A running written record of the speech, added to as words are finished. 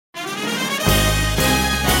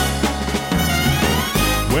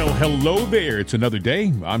hello there. It's another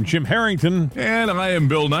day. I'm Jim Harrington. And I am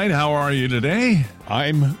Bill Knight. How are you today?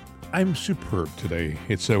 I'm superb today.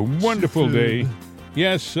 It's a wonderful day.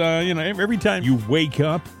 Yes, every time you wake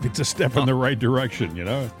up, it's a step in the right direction,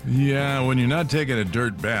 Yeah, when you're not taking a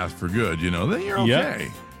dirt bath for good, then you're okay.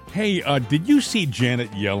 Yep. Hey, did you see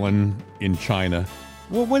Janet Yellen in China?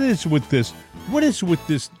 Well, what is with this? What is with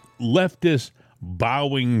this leftist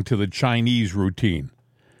bowing to the Chinese routine?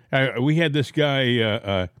 We had this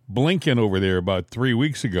guy, Blinken, over there about 3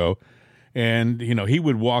 weeks ago, and, he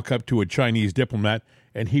would walk up to a Chinese diplomat,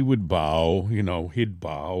 and he would bow, he'd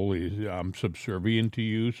bow. I'm subservient to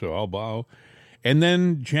you, so I'll bow. And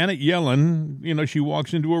then Janet Yellen, she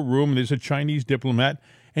walks into a room, and there's a Chinese diplomat,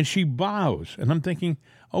 and she bows. And I'm thinking,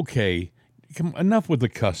 okay, enough with the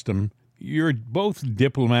custom. You're both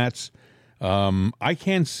diplomats. I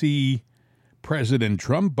can't see President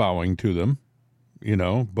Trump bowing to them.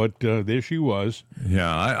 But there she was.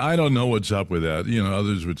 Yeah, I don't know what's up with that.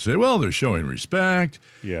 Others would say, well, they're showing respect.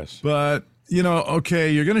 Yes. But,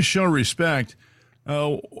 okay, you're going to show respect.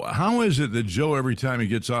 How is it that Joe, every time he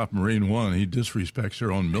gets off Marine One, he disrespects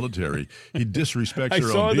our own military? He disrespects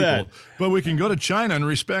our own people. That. But we can go to China and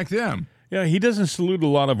respect them. Yeah, he doesn't salute a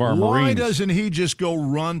lot of our Marines. Why doesn't he just go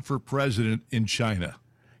run for president in China?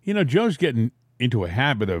 Joe's getting into a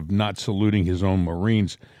habit of not saluting his own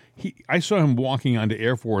Marines. I saw him walking onto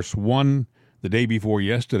Air Force One the day before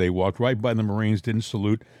yesterday, walked right by the Marines, didn't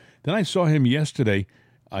salute. Then I saw him yesterday,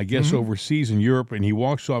 I guess overseas in Europe, and he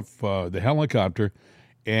walks off the helicopter,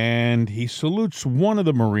 and he salutes one of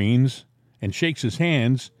the Marines and shakes his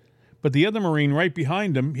hands, but the other Marine right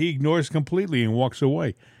behind him, he ignores completely and walks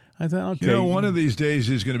away. I thought, okay. One of these days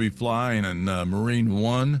he's going to be flying in Marine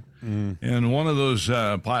One, and one of those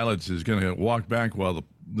pilots is going to walk back while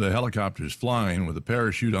the helicopter's flying with a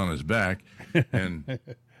parachute on his back and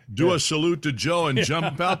do a salute to Joe and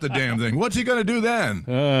jump out the damn thing. What's he going to do then?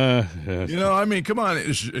 Come on.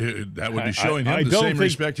 That would be showing him the same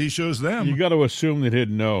respect he shows them. You got to assume that he'd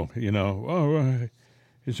know,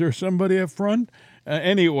 is there somebody up front?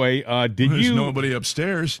 Anyway, There's nobody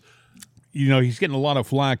upstairs. He's getting a lot of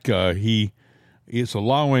flack. He is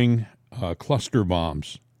allowing cluster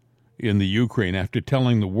bombs in the Ukraine after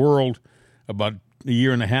telling the world about a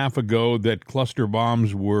year and a half ago that cluster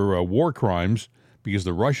bombs were war crimes because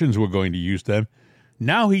the Russians were going to use them.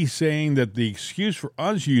 Now he's saying that the excuse for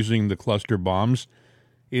us using the cluster bombs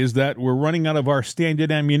is that we're running out of our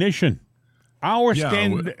standard ammunition.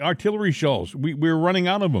 Standard artillery shells, we're running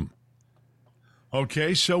out of them.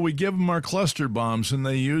 Okay, so we give them our cluster bombs and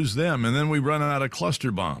they use them, and then we run out of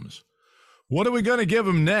cluster bombs. What are we going to give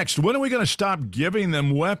them next? When are we going to stop giving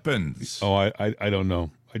them weapons? Oh, I don't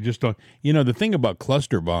know. I just don't. The thing about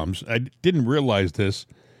cluster bombs, I didn't realize this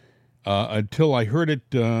until I heard it,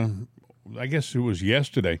 I guess it was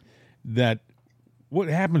yesterday, that what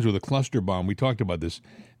happens with a cluster bomb, we talked about this,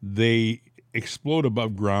 they explode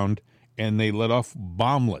above ground and they let off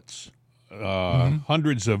bomblets,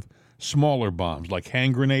 hundreds of smaller bombs, like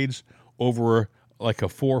hand grenades, over like a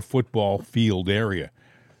 4 football field area.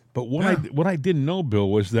 But what I didn't know, Bill,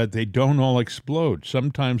 was that they don't all explode.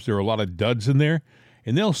 Sometimes there are a lot of duds in there.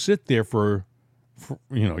 And they'll sit there for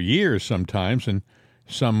years sometimes, and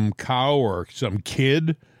some cow or some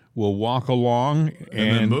kid will walk along,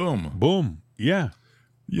 and then boom, yeah.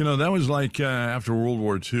 That was like after World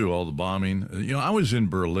War II, all the bombing. I was in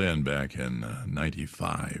Berlin back in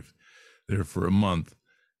 '95, there for a month,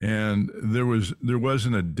 and there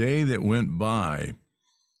wasn't a day that went by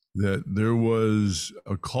that there was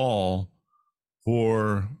a call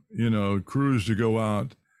for crews to go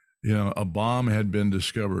out. A bomb had been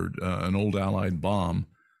discovered, an old Allied bomb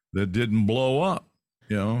that didn't blow up.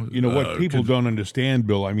 What people don't understand,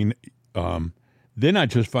 Bill. I mean, they're not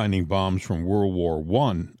just finding bombs from World War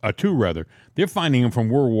II, rather. They're finding them from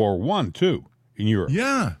World War I too in Europe.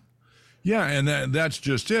 Yeah, and that's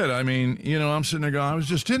just it. I mean, I'm sitting there going, I was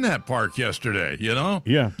just in that park yesterday. Yeah,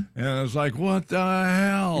 and I was like, what the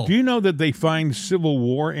hell? Do you know that they find Civil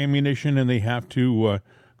War ammunition and they have to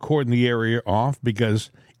cordon the area off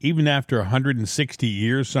because even after 160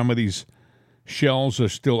 years, some of these shells are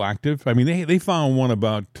still active? I mean, they found one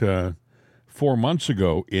about 4 months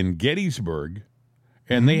ago in Gettysburg,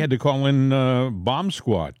 and they had to call in bomb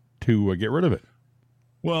squad to get rid of it.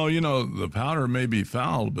 Well, the powder may be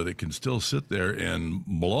fouled, but it can still sit there and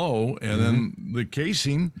blow, and then the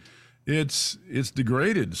casing, it's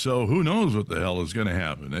degraded. So who knows what the hell is going to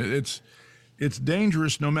happen? It's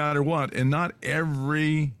dangerous no matter what, and not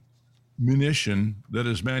every munition that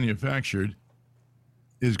is manufactured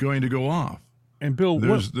is going to go off. And Bill,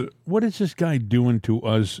 what is this guy doing to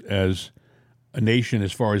us as a nation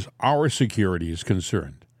as far as our security is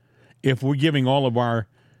concerned? if we're giving all of our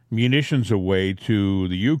munitions away to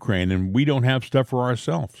the Ukraine and we don't have stuff for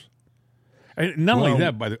ourselves? And not only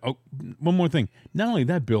that, one more thing. Not only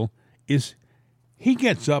that, Bill, is he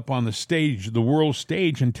gets up on the stage, the world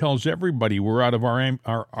stage, and tells everybody we're out of our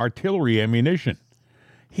artillery ammunition.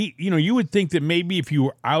 You would think that maybe if you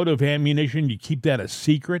were out of ammunition, you keep that a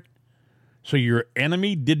secret, so your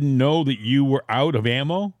enemy didn't know that you were out of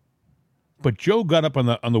ammo. But Joe got up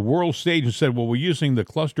on the world stage and said, "Well, we're using the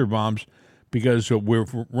cluster bombs because we're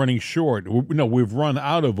running short. We've run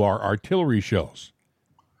out of our artillery shells."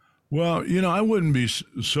 Well, I wouldn't be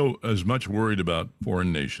so as much worried about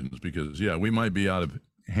foreign nations because, we might be out of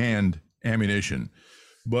hand ammunition,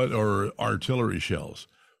 or artillery shells,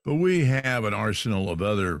 but we have an arsenal of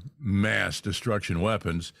other mass destruction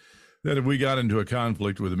weapons that if we got into a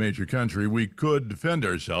conflict with a major country, we could defend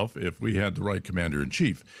ourselves if we had the right commander in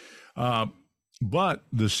chief. But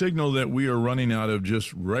the signal that we are running out of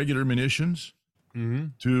just regular munitions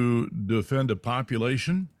to defend a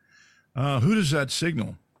population, who does that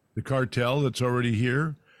signal? The cartel that's already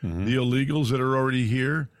here, the illegals that are already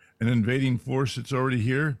here, an invading force that's already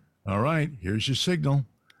here. All right, here's your signal.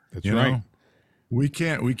 That's right. We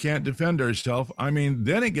can't defend ourselves. I mean,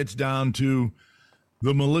 then it gets down to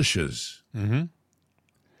the militias.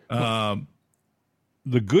 The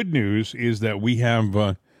good news is that we have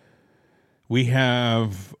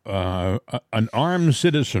an armed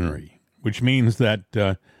citizenry, which means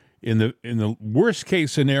that in the worst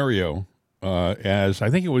case scenario, as I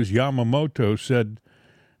think it was Yamamoto said,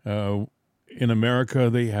 in America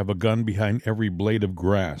they have a gun behind every blade of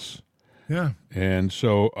grass. Yeah, and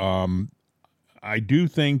so I do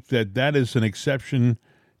think that is an exception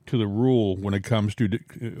to the rule when it comes to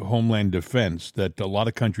homeland defense that a lot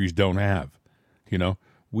of countries don't have.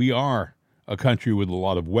 We are a country with a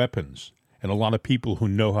lot of weapons and a lot of people who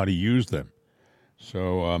know how to use them.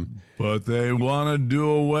 So, but they want to do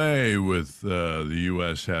away with the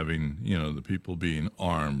U.S. having, the people being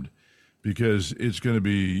armed because it's going to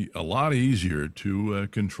be a lot easier to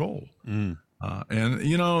control. And,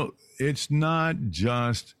 it's not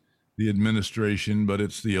just the administration, but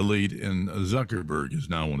it's the elite, and Zuckerberg is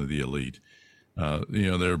now one of the elite.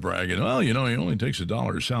 They're bragging, he only takes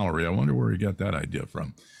 $1 salary. I wonder where he got that idea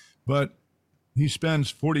from. But he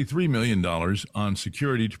spends $43 million on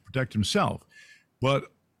security to protect himself.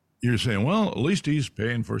 But you're saying, well, at least he's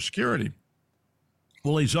paying for security.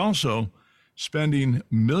 Well, he's also spending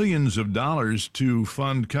millions of dollars to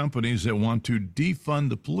fund companies that want to defund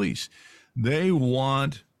the police. They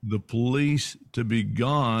want the police to be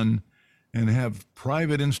gone and have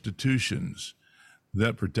private institutions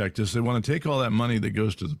that protect us. They want to take all that money that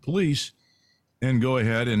goes to the police and go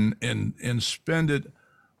ahead and spend it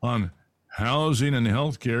on housing and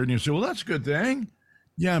health care. And you say, well, that's a good thing.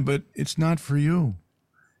 Yeah, but it's not for you.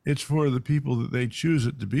 It's for the people that they choose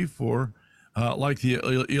it to be for, like the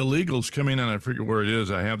illegals coming in. I forget where it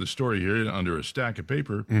is. I have the story here under a stack of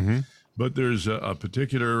paper. But there's a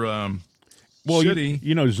particular city.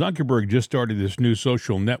 Zuckerberg just started this new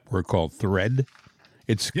social network called Thread.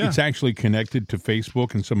 It's actually connected to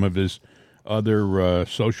Facebook and some of his other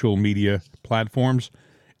social media platforms.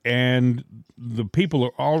 And the people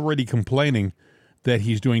are already complaining that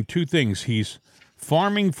he's doing two things. He's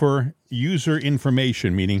farming for user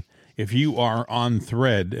information, meaning if you are on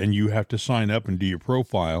Thread and you have to sign up and do your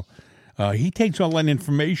profile, he takes all that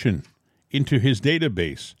information into his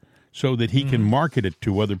database so that he can market it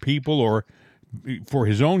to other people or for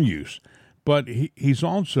his own use. But he's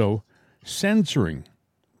also censoring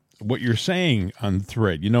what you're saying on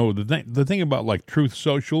Thread. The thing about like Truth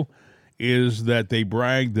Social is that they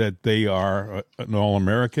brag that they are an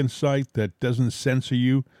all-American site that doesn't censor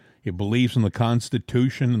you. It believes in the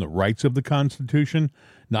Constitution and the rights of the Constitution,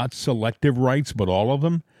 not selective rights, but all of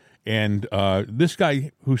them. And this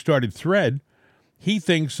guy who started Thread, he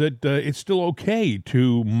thinks that it's still okay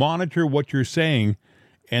to monitor what you're saying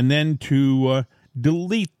and then to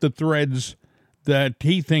delete the threads that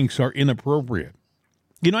he thinks are inappropriate.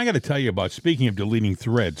 I got to tell you about, speaking of deleting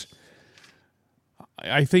threads,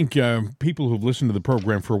 I think people who've listened to the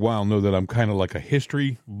program for a while know that I'm kind of like a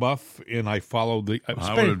history buff, and I follow the...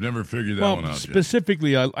 I would have never figured that one out.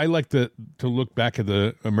 Specifically, I like to look back at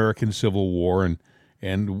the American Civil War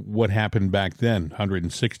and what happened back then,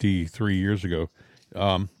 163 years ago.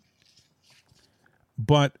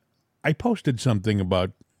 But I posted something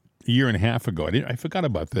about a year and a half ago. I forgot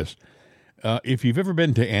about this. If you've ever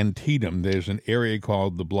been to Antietam, there's an area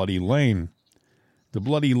called the Bloody Lane. The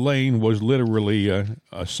Bloody Lane was literally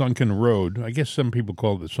a sunken road. I guess some people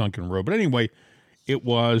call it the sunken road. But anyway, it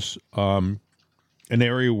was an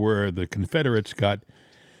area where the Confederates got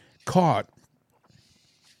caught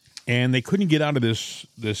and they couldn't get out of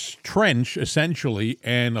this trench, essentially,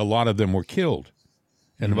 and a lot of them were killed.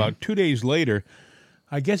 And about 2 days later,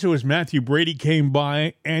 I guess it was Matthew Brady came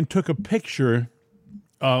by and took a picture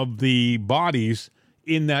of the bodies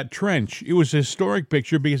in that trench. It was a historic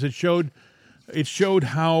picture because it showed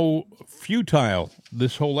how futile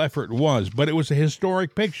this whole effort was, but it was a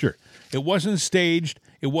historic picture. It wasn't staged.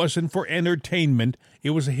 It wasn't for entertainment.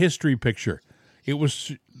 It was a history picture. It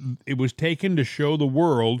was taken to show the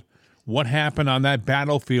world what happened on that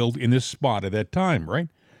battlefield in this spot at that time, right?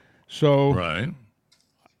 So, Right.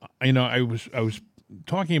 I was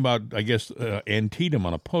talking about, I guess, Antietam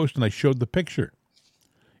on a post, and I showed the picture.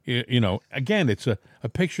 Again, it's a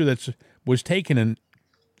picture that was taken in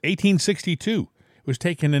 1862. It was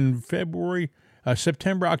taken in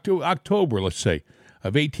September, October, let's say,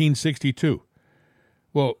 of 1862.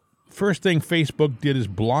 Well, first thing Facebook did is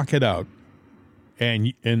block it out,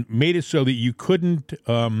 and made it so that you couldn't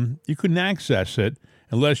access it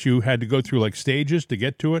unless you had to go through like stages to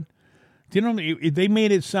get to it. Do you know, they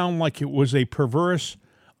made it sound like it was a perverse,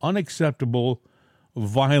 unacceptable,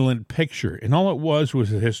 violent picture, and all it was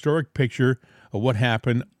a historic picture of what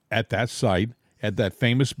happened at that site, at that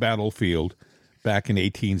famous battlefield back in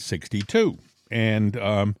 1862. And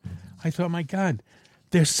I thought, my God,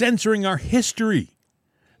 they're censoring our history.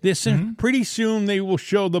 Pretty soon they will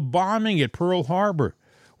show the bombing at Pearl Harbor,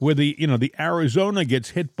 where the Arizona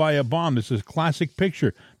gets hit by a bomb. This is a classic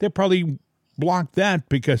picture. They'll probably block that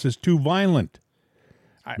because it's too violent.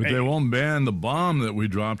 But they won't ban the bomb that we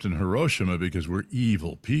dropped in Hiroshima because we're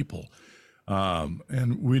evil people.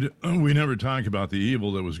 And we never talk about the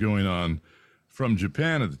evil that was going on from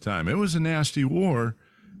Japan at the time. It was a nasty war,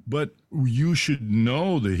 but you should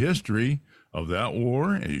know the history of that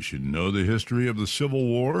war, and you should know the history of the Civil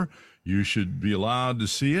War. You should be allowed to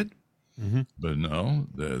see it. Mm-hmm. But no,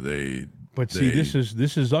 see, this is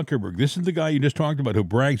Zuckerberg. This is the guy you just talked about who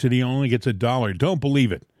brags that he only gets $1. Don't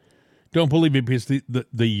believe it. Don't believe it, because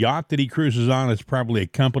the yacht that he cruises on is probably a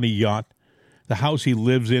company yacht. The house he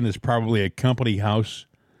lives in is probably a company house.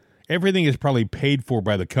 Everything is probably paid for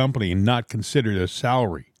by the company and not considered a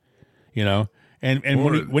salary, And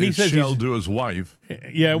when he says he'll to his wife,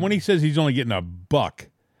 when he says he's only getting $1,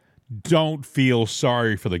 don't feel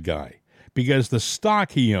sorry for the guy, because the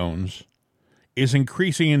stock he owns is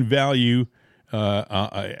increasing in value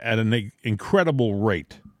at an incredible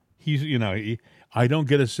rate. I don't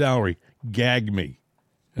get a salary. Gag me.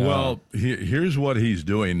 Well, here's what he's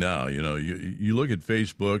doing now. You look at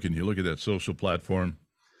Facebook and you look at that social platform.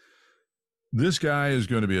 This guy is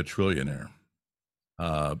going to be a trillionaire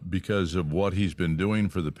because of what he's been doing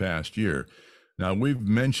for the past year. Now, we've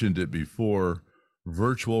mentioned it before,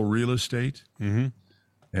 virtual real estate. Mm-hmm.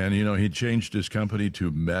 And, he changed his company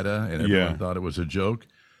to Meta, and everyone thought it was a joke.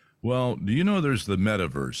 Well, do you know there's the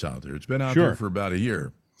metaverse out there? It's been out there for about a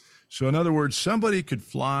year. So in other words, somebody could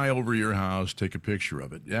fly over your house, take a picture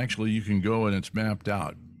of it. Actually, you can go and it's mapped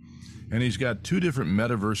out. And he's got 2 different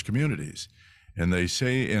metaverse communities. And they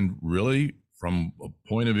say, and really, from a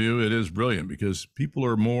point of view, it is brilliant because people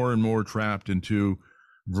are more and more trapped into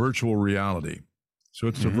virtual reality. So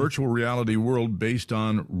it's a virtual reality world based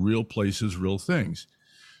on real places, real things.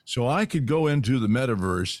 So I could go into the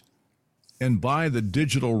metaverse and buy the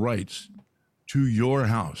digital rights to your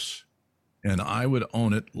house, and I would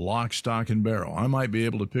own it lock, stock, and barrel. I might be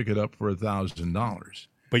able to pick it up for $1,000.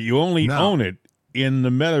 But you only own it in the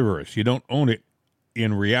metaverse. You don't own it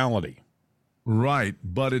in reality. Right,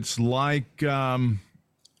 but it's like, when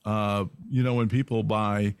people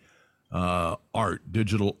buy art,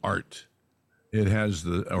 digital art, it has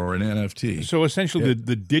or an NFT. So essentially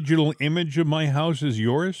the digital image of my house is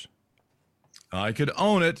yours? I could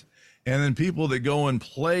own it, and then people that go and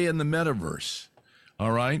play in the metaverse,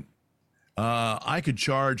 all right? I could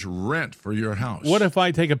charge rent for your house. What if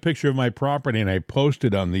I take a picture of my property and I post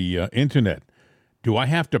it on the internet? Do I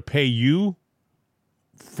have to pay you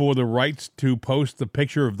for the rights to post the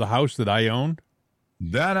picture of the house that I owned?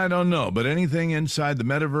 That I don't know, but anything inside the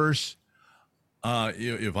metaverse,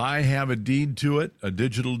 if I have a deed to it, a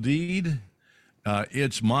digital deed,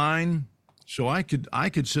 it's mine. So I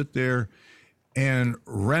could sit there and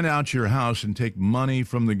rent out your house and take money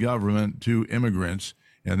from the government to immigrants,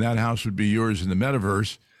 and that house would be yours in the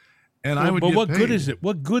metaverse, and I would get paid. But what good is it?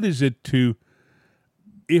 What good is it to,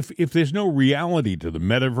 if there's no reality to the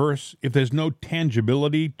metaverse, if there's no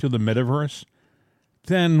tangibility to the metaverse,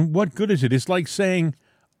 then what good is it? It's like saying,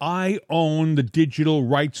 I own the digital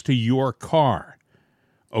rights to your car.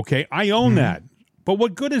 Okay, I own that, but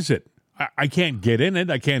what good is it? I can't get in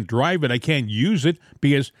it. I can't drive it. I can't use it,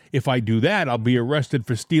 because if I do that, I'll be arrested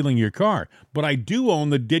for stealing your car. But I do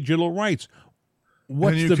own the digital rights.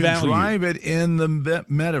 what's and you the can value? drive it in the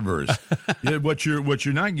metaverse. Yeah, what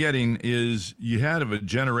you're not getting is you had a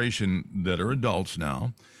generation that are adults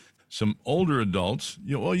now. Some older adults,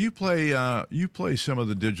 you play some of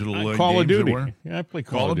the digital Call of games that Duty. were Yeah, I play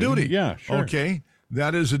Call of Duty. Yeah, sure. Okay,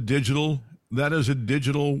 that is a digital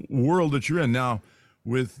world that you're in now.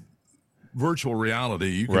 With virtual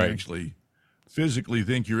reality, you can actually physically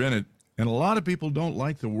think you're in it, and a lot of people don't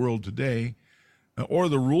like the world today or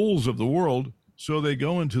the rules of the world, so they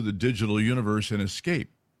go into the digital universe and escape.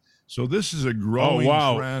 So this is a growing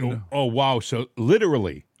trend. Oh, wow. So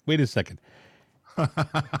literally, wait a second.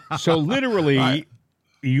 So literally,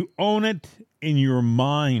 you own it in your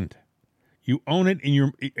mind. You own it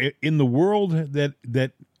in the world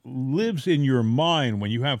that lives in your mind when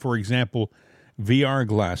you have, for example, VR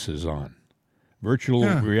glasses on, virtual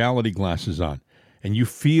reality glasses on, and you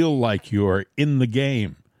feel like you're in the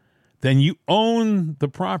game. Then you own the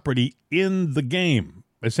property in the game,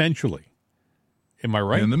 essentially. Am I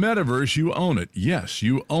right? In the metaverse, you own it. Yes,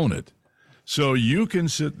 you own it. So you can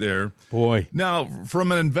sit there. Boy. Now,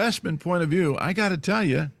 from an investment point of view, I got to tell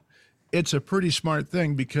you, it's a pretty smart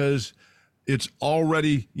thing because it's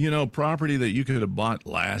already, property that you could have bought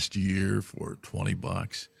last year for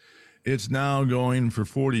 $20. It's now going for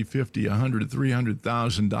 $40, $50, $100,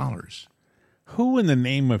 $300,000. Who in the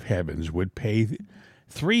name of heavens would pay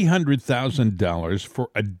 $300,000 for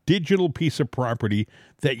a digital piece of property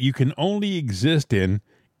that you can only exist in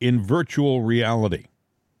virtual reality?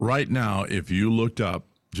 Right now, if you looked up,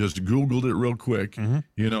 just Googled it real quick,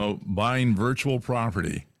 buying virtual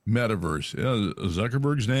property, metaverse,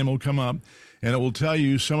 Zuckerberg's name will come up, and it will tell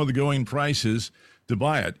you some of the going prices to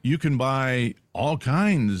buy it. You can buy all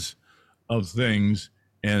kinds of things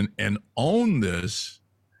and own this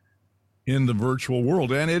in the virtual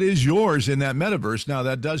world, and it is yours in that metaverse. Now,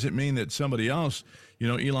 that doesn't mean that somebody else,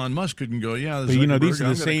 Elon Musk couldn't go, but these are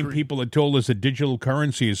the same people that told us that digital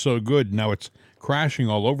currency is so good. Now it's crashing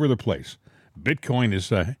all over the place. Bitcoin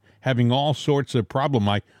is having all sorts of problem.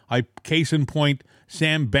 I case in point,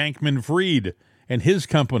 Sam Bankman-Fried and his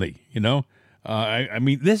company, I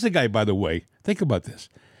mean, this is a guy, by the way, think about this.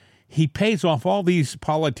 He pays off all these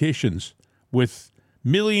politicians with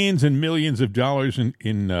millions and millions of dollars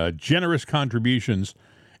in generous contributions,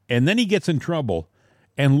 and then he gets in trouble,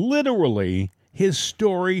 and literally his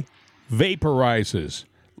story vaporizes.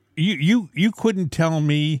 You couldn't tell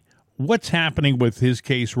me what's happening with his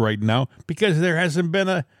case right now because there hasn't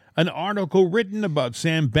been an article written about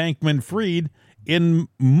Sam Bankman-Fried in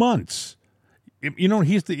months.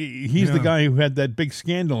 He's the guy who had that big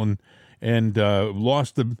scandal and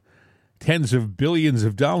lost the tens of billions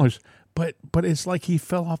of dollars. But it's like he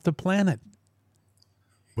fell off the planet.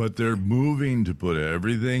 But they're moving to put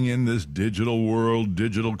everything in this digital world,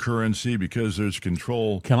 digital currency, because there's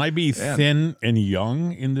control. Can I be thin and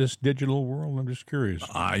young in this digital world? I'm just curious.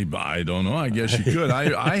 I don't know. I guess you could.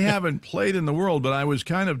 I haven't played in the world, but I was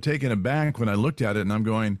kind of taken aback when I looked at it, and I'm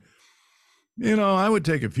going, I would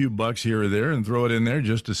take a few bucks here or there and throw it in there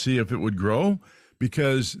just to see if it would grow,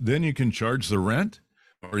 because then you can charge the rent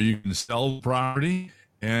or you can sell the property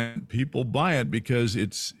and people buy it because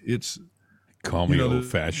it's Call me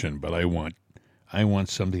old-fashioned, but I want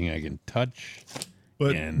something I can touch.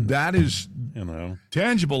 But that is,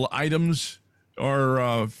 tangible items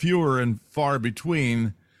are fewer and far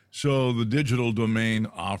between, so the digital domain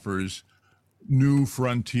offers new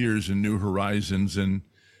frontiers and new horizons, and,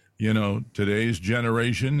 today's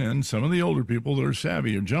generation and some of the older people that are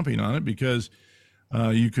savvy are jumping on it because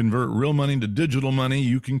you convert real money to digital money,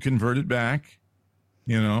 you can convert it back,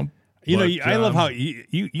 I love how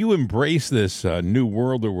you embrace this new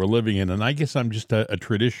world that we're living in, and I guess I'm just a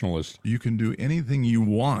traditionalist. You can do anything you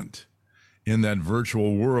want in that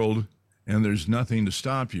virtual world, and there's nothing to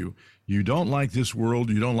stop you. You don't like this world,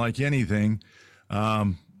 you don't like anything.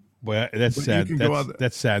 Well, that's sad.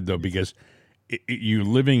 That's sad, though, because you're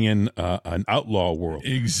living in an outlaw world.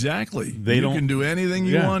 Exactly. You can do anything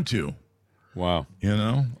you want to. Wow.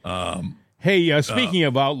 Hey, speaking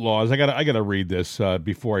of outlaws, I gotta read this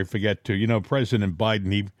before I forget to. President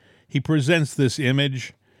Biden, he presents this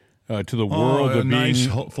image to the world of nice,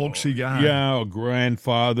 being folksy guy. Yeah, a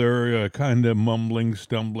grandfather, kind of mumbling,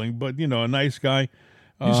 stumbling, but a nice guy.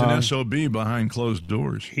 He's an SOB behind closed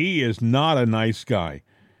doors. He is not a nice guy.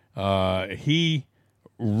 He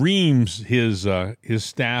reams his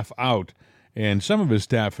staff out, and some of his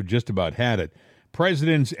staff have just about had it.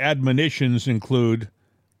 President's admonitions include.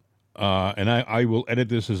 And I will edit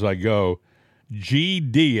this as I go.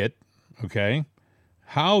 GD it, okay?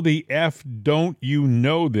 How the F don't you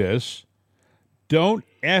know this? Don't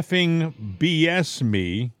effing BS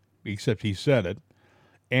me, except he said it.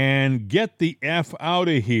 and get the F out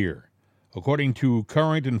of here, according to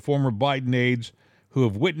current and former Biden aides who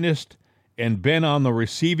have witnessed and been on the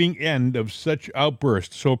receiving end of such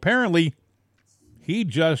outbursts. So apparently, he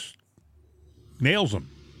just nails them,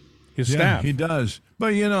 his staff. He does.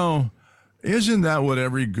 But, isn't that what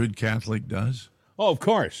every good Catholic does? Oh, of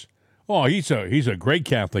course. Oh, he's a great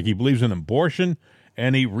Catholic. He believes in abortion,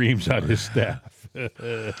 and he reams out his staff.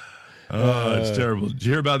 It's terrible. Did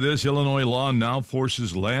you hear about this? Illinois law now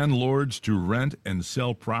forces landlords to rent and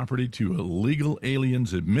sell property to illegal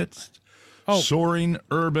aliens amidst soaring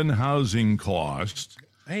urban housing costs.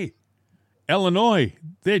 Hey, Illinois,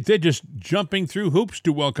 they're just jumping through hoops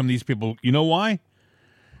to welcome these people. You know why?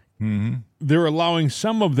 Mm-hmm. They're allowing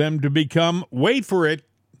some of them to become, wait for it,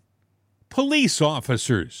 police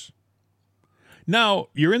officers. Now,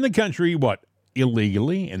 you're in the country,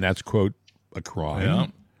 illegally, and that's, quote, a crime. Yeah.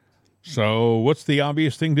 So what's the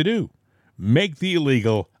obvious thing to do? Make the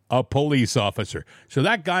illegal a police officer. So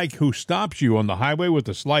that guy who stops you on the highway with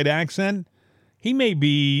a slight accent, he may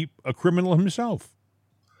be a criminal himself.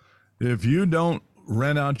 If you don't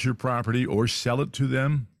rent out your property or sell it to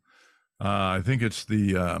them, I think it's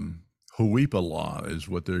the HUIPA law is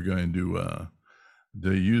what they're going to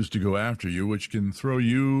use to go after you, which can throw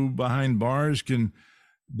you behind bars,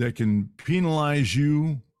 that can penalize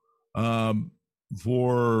you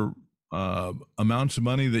for amounts of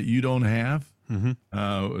money that you don't have,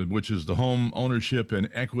 which is the Home Ownership and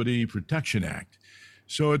Equity Protection Act.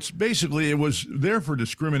 So it's basically, it was there for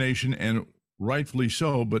discrimination, and rightfully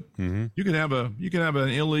so. But you can have an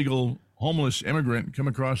illegal homeless immigrant come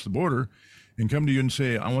across the border and come to you and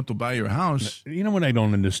say, "I want to buy your house." You know what I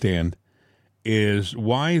don't understand is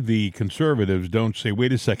why the conservatives don't say,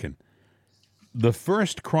 "Wait a second, the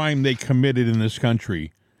first crime they committed in this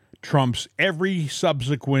country trumps every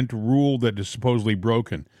subsequent rule that is supposedly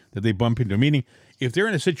broken that they bump into." Meaning, if they're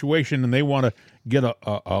in a situation and they want to get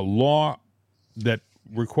a law that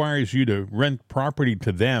requires you to rent property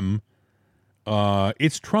to them,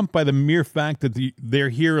 it's trumped by the mere fact that they're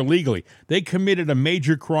here illegally. They committed a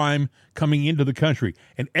major crime coming into the country,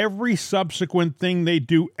 and every subsequent thing they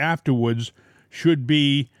do afterwards should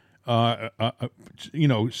be,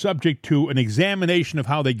 subject to an examination of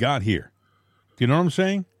how they got here. Do you know what I'm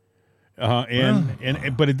saying?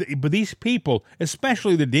 But these people,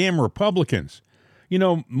 especially the damn Republicans,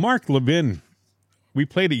 Mark Levin, we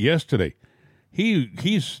played it yesterday.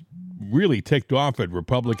 He's really ticked off at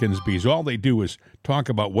Republicans because all they do is talk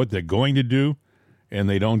about what they're going to do, and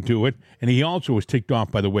they don't do it. And he also was ticked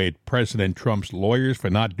off, by the way, at President Trump's lawyers for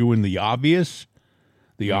not doing the obvious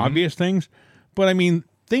things. But I mean,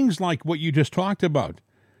 things like what you just talked about.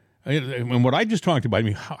 And what I just talked about,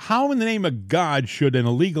 how in the name of God should an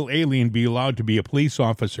illegal alien be allowed to be a police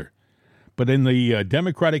officer? But in the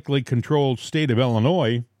democratically controlled state of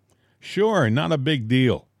Illinois, sure, not a big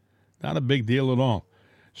deal. Not a big deal at all.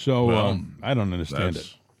 So I don't understand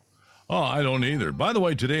it. Oh, I don't either. By the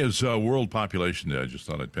way, today is World Population Day. I just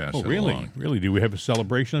thought I'd pass it along. Really? Do we have a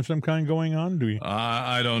celebration of some kind going on? Do we?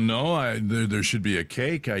 I don't know. There should be a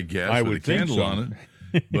cake, I guess, I with would a candle think so. on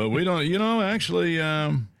it. But we don't, actually,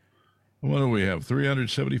 what do we have?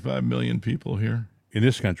 375 million people here. In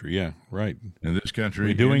this country, yeah, right. In this country.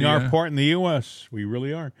 We're doing our part in the U.S. We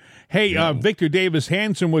really are. Hey, Victor Davis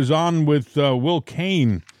Hanson was on with Will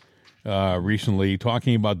Cain recently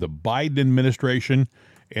talking about the Biden administration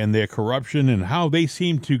and their corruption and how they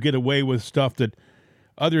seem to get away with stuff that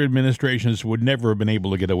other administrations would never have been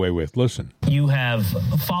able to get away with. Listen. You have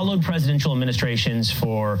followed presidential administrations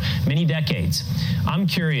for many decades. I'm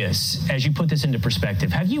curious, as you put this into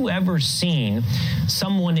perspective, have you ever seen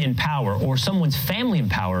someone in power or someone's family in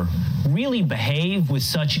power really behave with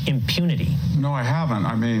such impunity? No, I haven't.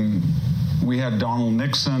 I mean, we had Donald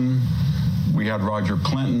Nixon, we had Roger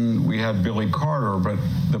Clinton, we had Billy Carter, but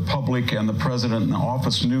the public and the president in the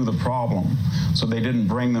office knew the problem, so they didn't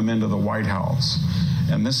bring them into the White House.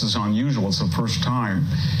 And this is unusual. It's the first time.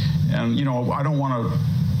 And, I don't want to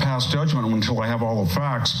pass judgment until I have all the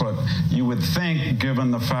facts, but you would think,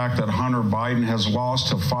 given the fact that Hunter Biden has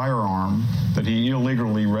lost a firearm that he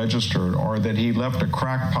illegally registered, or that he left a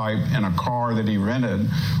crack pipe in a car that he rented,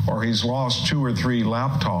 or he's lost 2 or 3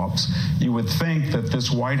 laptops, you would think that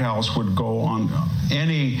this White House would go on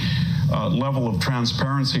any level of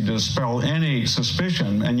transparency to dispel any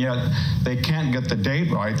suspicion, and yet they can't get the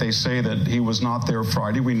date right. They say that he was not there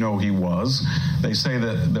Friday. We know he was. They say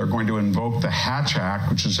that they're going to invoke the Hatch Act,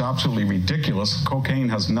 which is absolutely ridiculous. Cocaine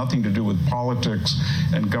has nothing to do with politics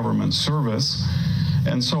and government service.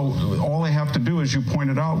 And so all they have to do, as you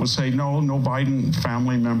pointed out, was say, no Biden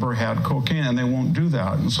family member had cocaine, and they won't do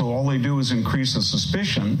that. And so all they do is increase the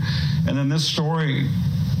suspicion. And then this story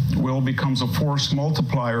Will becomes a force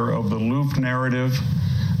multiplier of the Louvre narrative,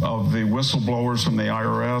 of the whistleblowers from the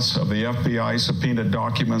IRS, of the FBI subpoenaed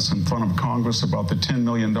documents in front of Congress about the $10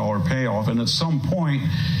 million payoff. And at some point,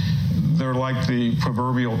 they're like the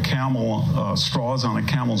proverbial camel, straws on a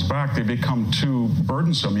camel's back. They become too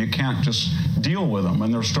burdensome. You can't just deal with them.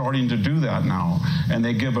 And they're starting to do that now. And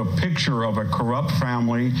they give a picture of a corrupt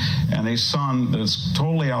family and a son that's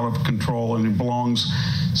totally out of control and he belongs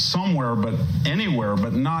somewhere, but anywhere,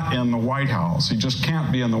 but not in the White House. He just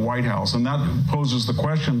can't be in the White House. And that poses the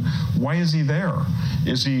question, why is he there?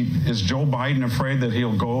 Is Joe Biden afraid that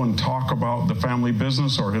he'll go and talk about the family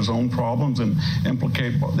business or his own problems and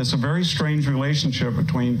implicate? It's a very strange relationship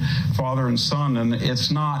between father and son, and it's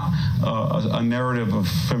not a narrative of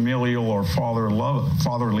familial or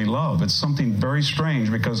fatherly love. It's something very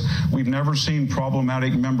strange because we've never seen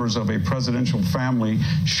problematic members of a presidential family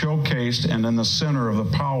showcased and in the center of the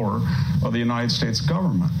power of the United States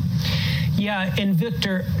government. Yeah, and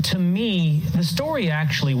Victor, to me, the story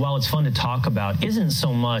actually, while it's fun to talk about, isn't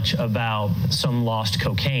so much about some lost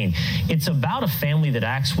cocaine. It's about a family that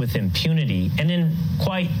acts with impunity, and then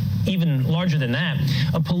quite even larger than that,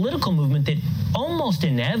 a political movement that almost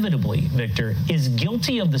inevitably, Victor, is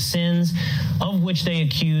guilty of the sins of which they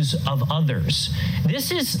accuse of others.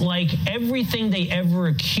 This is like everything they ever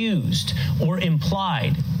accused or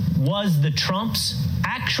implied was the Trumps,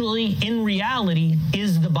 actually, in reality,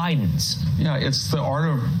 is the Bidens. Yeah,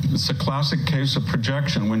 it's a classic case of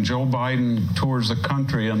projection. When Joe Biden tours the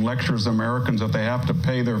country and lectures Americans that they have to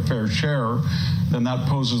pay their fair share, then that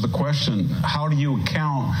poses the question, how do you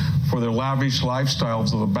account for the lavish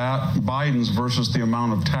lifestyles of the Bidens versus the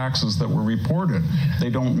amount of taxes that were reported? They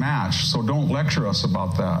don't match, so don't lecture us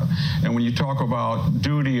about that. And when you talk about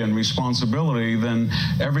duty and responsibility, then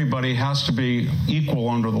everybody has to be equal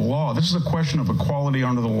under the law. This is a question of equality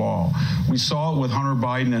under the law. We saw it with Hunter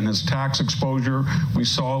Biden and his tax exposure. We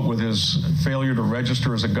saw it with his failure to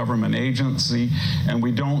register as a government agency. And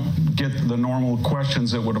we don't get the normal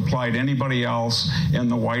questions that would apply to anybody else in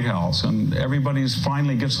the White House. And everybody's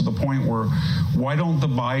finally gets to the point where, why don't the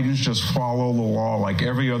Bidens just follow the law like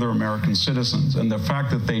every other American citizens? And the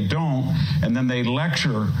fact that they don't, and then they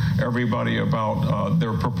lecture everybody about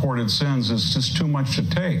their purported sins is just too much to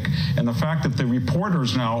take. And the fact that the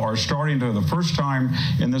reporters now are starting to, the first time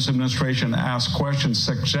in this administration, ask questions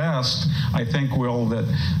suggest, I think, Will, that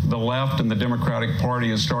the left and the Democratic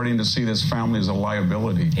Party is starting to see this family as a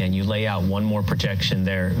liability. And you lay out one more protection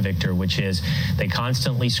there, Victor, which is they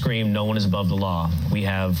constantly scream, no one is above the law. We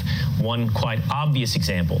have one quite obvious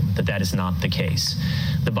example that is not the case.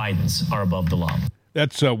 The Bidens are above the law.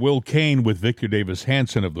 That's Will Cain with Victor Davis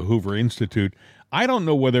Hanson of the Hoover Institute. I don't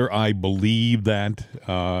know whether I believe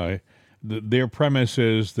that. Their premise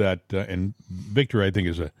is that, and Victor, I think,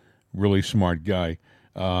 is a really smart guy,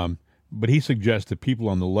 but he suggests that people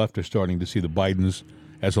on the left are starting to see the Bidens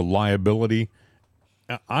as a liability.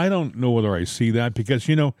 I don't know whether I see that because,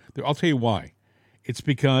 I'll tell you why. It's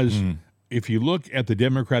because if you look at the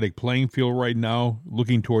Democratic playing field right now,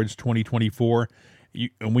 looking towards 2024,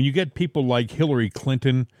 when you get people like Hillary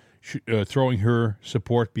Clinton throwing her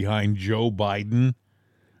support behind Joe Biden,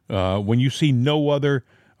 when you see no other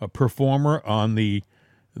performer on the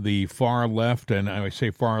far left, and I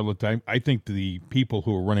say far left, I think the people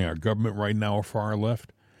who are running our government right now are far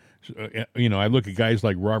left. I look at guys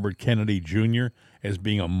like Robert Kennedy Jr. as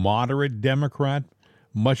being a moderate Democrat,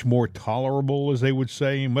 much more tolerable, as they would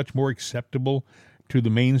say, much more acceptable to the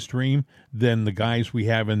mainstream than the guys we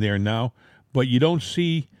have in there now. But you don't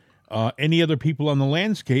see any other people on the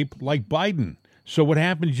landscape like Biden. So what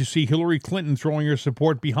happens? You see Hillary Clinton throwing her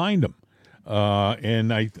support behind him,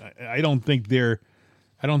 and I don't think they're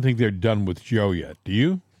done with Joe yet. Do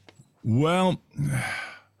you? Well,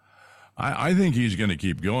 I think he's going to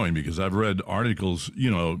keep going because I've read articles,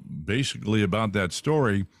 basically about that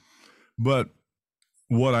story. But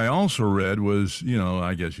what I also read was,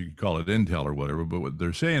 I guess you could call it intel or whatever, but what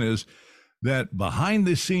they're saying is that behind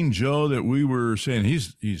the scene Joe that we were saying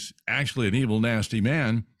he's actually an evil, nasty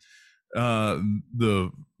man,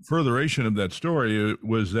 the furtheration of that story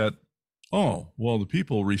was that, the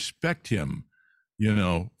people respect him,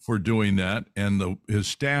 for doing that. And his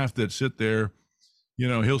staff that sit there,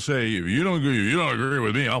 he'll say, if you don't agree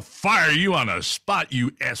with me, I'll fire you on the spot,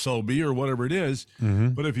 you SOB, or whatever it is. Mm-hmm.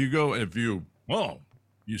 But if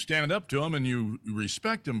you stand up to him and you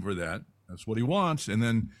respect him for that, that's what he wants. And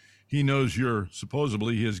then he knows you're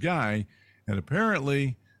supposedly his guy. And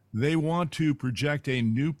apparently they want to project a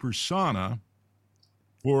new persona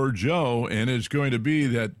for Joe, and it's going to be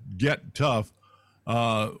that get tough.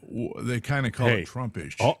 They kind of call it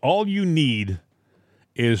Trumpish. All you need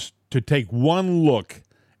is to take one look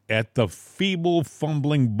at the feeble,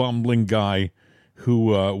 fumbling, bumbling guy who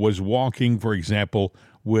was walking, for example,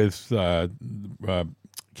 with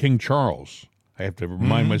King Charles. I have to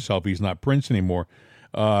remind myself he's not Prince anymore.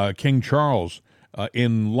 King Charles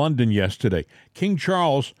in London yesterday. King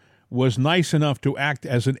Charles was nice enough to act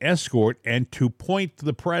as an escort and to point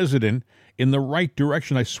the president in the right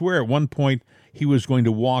direction. I swear at one point he was going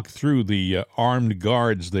to walk through the armed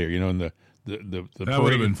guards there, in the that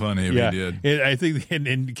would have been funny if he did. And I think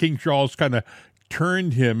and King Charles kind of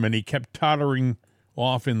turned him and he kept tottering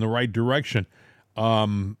off in the right direction.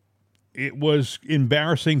 It was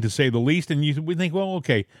embarrassing to say the least, and we think, well,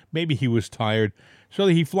 okay, maybe he was tired. So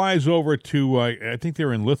he flies over to, I think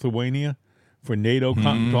they're in Lithuania for NATO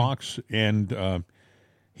talks, and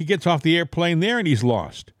he gets off the airplane there, and he's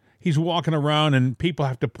lost. He's walking around, and people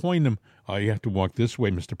have to point him, you have to walk this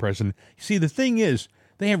way, Mr. President. See, the thing is,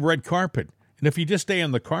 they have red carpet, and if you just stay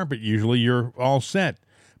on the carpet, usually you're all set.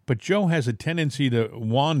 But Joe has a tendency to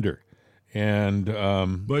wander. And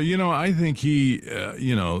but I think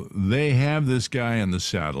they have this guy in the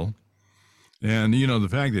saddle, and the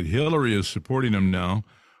fact that Hillary is supporting him now,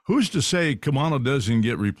 who's to say Kamala doesn't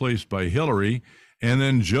get replaced by Hillary, and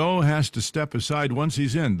then Joe has to step aside once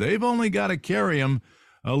he's in? They've only got to carry him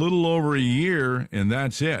a little over a year, and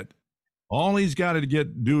that's it. All he's got to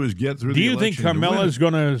do is get through. Do the you think Carmela's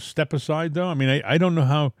going to step aside, though? I mean, I don't know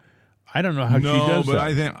how. I don't know how she does that. No, but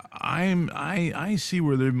I think I see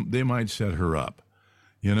where they might set her up.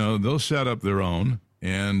 They'll set up their own,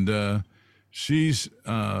 and she's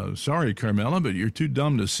sorry, Carmela, but you're too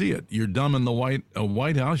dumb to see it. You're dumb in the White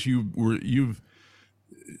House.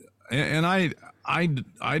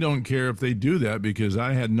 I don't care if they do that, because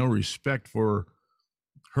I had no respect for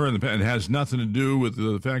her in the past. It has nothing to do with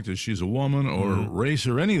the fact that she's a woman or race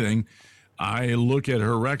or anything. I look at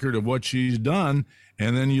her record of what she's done,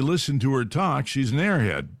 and then you listen to her talk. She's an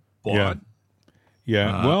airhead. But,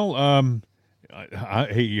 well,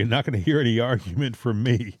 hey, you're not going to hear any argument from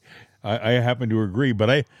me. I happen to agree,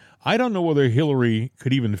 but I don't know whether Hillary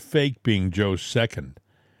could even fake being Joe's second.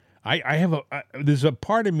 There's a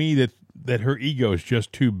part of me that her ego is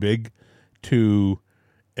just too big to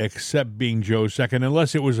accept being Joe's second,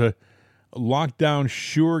 unless it was a lockdown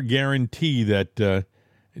sure guarantee that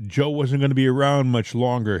Joe wasn't going to be around much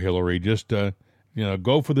longer. Hillary, just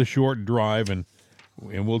go for the short drive and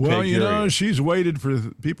we'll take care of you. She's waited for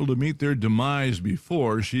people to meet their demise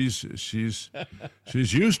before. She's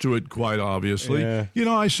used to it, quite obviously. Yeah.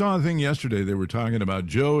 I saw a thing yesterday. They were talking about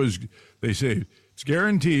Joe they say it's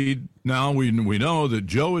guaranteed. Now we know that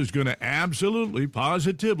Joe is going to absolutely,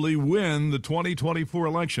 positively win the 2024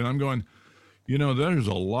 election. I'm going, there's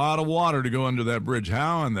a lot of water to go under that bridge.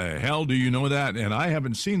 How in the hell do you know that? And I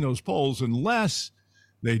haven't seen those polls unless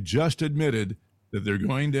they just admitted that they're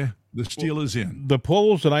going to, the steal is in. The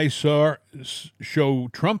polls that I saw show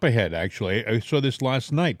Trump ahead, actually. I saw this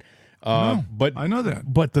last night. But I know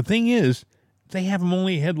that. But the thing is, they have him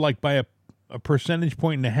only ahead like by a percentage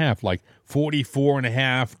point and a half, like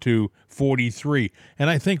 44.5 to 43. And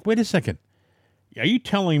I think, wait a second. Are you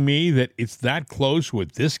telling me that it's that close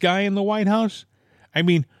with this guy in the White House? I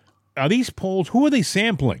mean, are these polls, who are they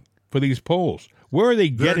sampling for these polls? Where are they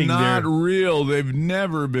getting their... They're not real. They've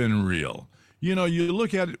never been real. You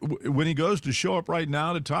look at it when he goes to show up right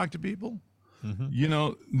now to talk to people,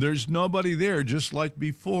 there's nobody there, just like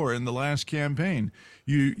before in the last campaign.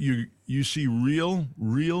 You see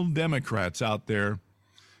real Democrats out there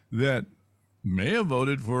that may have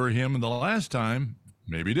voted for him the last time,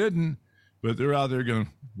 maybe didn't. But they're out there going,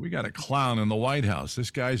 we got a clown in the White House. This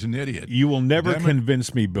guy's an idiot. You will never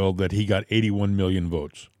convince me, Bill, that he got 81 million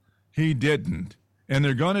votes. He didn't. And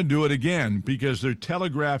they're going to do it again because they're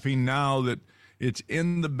telegraphing now that it's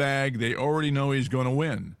in the bag. They already know he's going to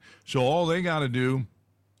win. So all they got to do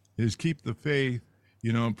is keep the faith,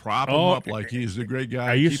 prop him up like he's the great guy.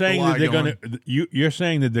 Are you saying that they're going to – you're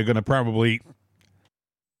saying that they're going to probably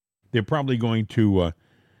 – they're probably going to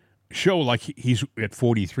show like he's at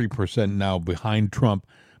 43% now behind Trump,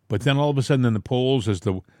 but then all of a sudden in the polls as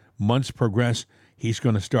the months progress, he's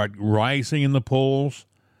going to start rising in the polls,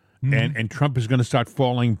 and Trump is going to start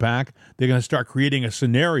falling back. They're going to start creating a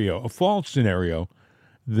scenario, a false scenario,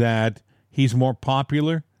 that he's more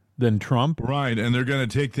popular than Trump. Right, and they're going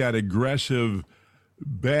to take that aggressive,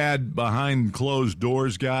 bad behind closed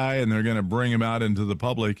doors guy, and they're going to bring him out into the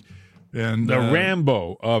public. And the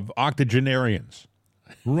Rambo of octogenarians.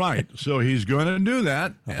 Right. So he's going to do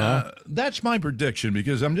that. That's my prediction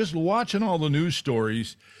because I'm just watching all the news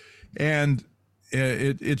stories, and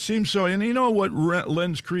it seems so. And you know what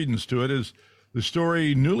lends credence to it is the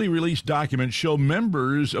story, newly released documents show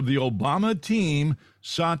members of the Obama team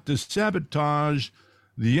sought to sabotage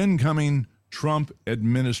the incoming Trump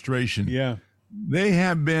administration. Yeah. They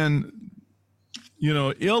have been,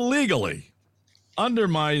 illegally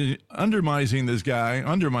undermining this guy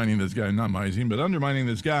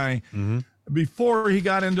before he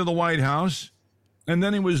got into the White House. And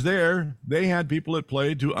then he was there. They had people at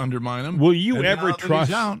play to undermine him. Will you ever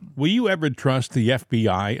trust the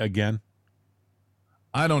FBI again?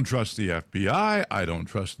 I don't trust the FBI. I don't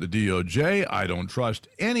trust the DOJ. I don't trust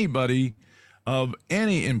anybody of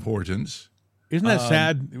any importance. Isn't that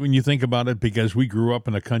sad when you think about it? Because we grew up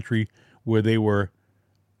in a country where they were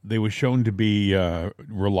shown to be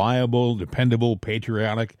reliable, dependable,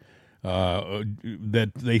 patriotic.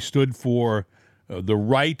 That they stood for the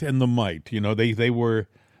right and the might. They were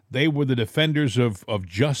the defenders of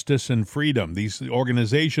justice and freedom. These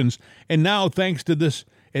organizations, and now thanks to this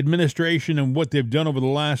administration and what they've done over the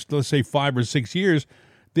last, let's say, 5 or 6 years,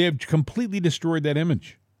 they have completely destroyed that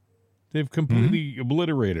image. They've completely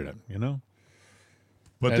obliterated it.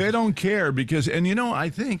 But they don't care because, I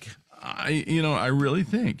really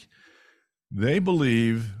think they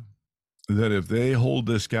believe that if they hold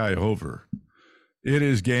this guy over, it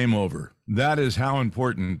is game over. That is how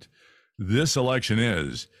important this election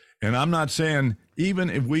is. And I'm not saying even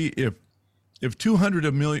if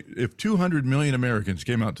 200 million Americans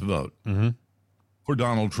came out to vote for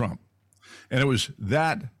Donald Trump, and it was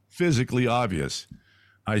that physically obvious,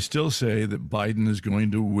 I still say that Biden is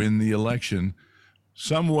going to win the election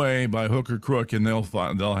some way by hook or crook, and they'll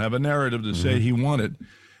have a narrative to say he won it.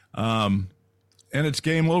 And it's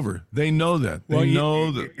game over. They know that. They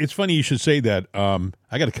know that. It's funny you should say that.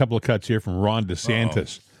 I got a couple of cuts here from Ron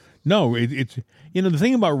DeSantis. No, it's the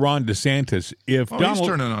thing about Ron DeSantis. If Donald, he's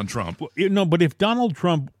turning on Trump. But if Donald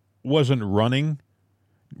Trump wasn't running,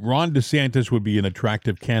 Ron DeSantis would be an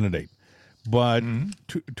attractive candidate. But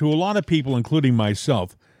to a lot of people, including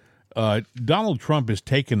myself, Donald Trump has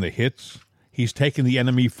taken the hits. He's taken the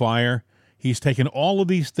enemy fire. He's taken all of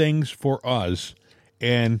these things for us,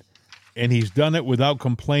 and he's done it without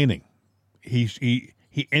complaining. He's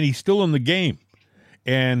still in the game,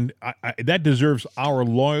 and that deserves our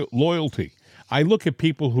loyalty. I look at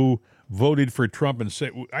people who voted for Trump and say,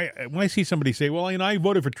 when I see somebody say, "Well, I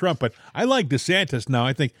voted for Trump, but I like DeSantis now,"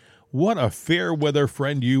 I think, what a fair weather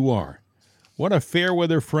friend you are. What a fair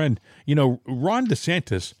weather friend. Ron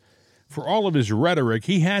DeSantis, for all of his rhetoric,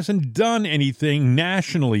 he hasn't done anything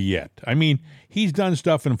nationally yet. I mean, he's done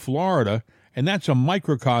stuff in Florida, and that's a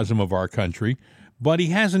microcosm of our country, but he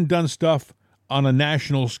hasn't done stuff on a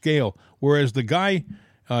national scale. Whereas the guy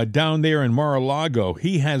down there in Mar-a-Lago,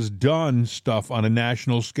 he has done stuff on a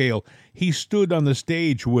national scale. He stood on the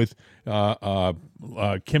stage with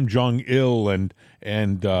Kim Jong-il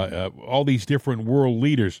and all these different world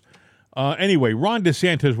leaders. Anyway, Ron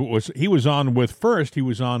DeSantis was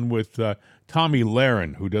on with Tommy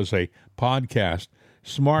Lahren, who does a podcast,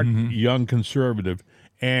 smart young conservative,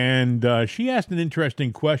 and she asked an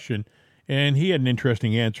interesting question, and he had an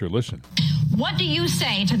interesting answer. Listen. What do you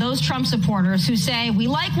say to those Trump supporters who say, we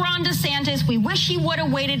like Ron DeSantis, we wish he would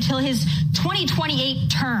have waited till his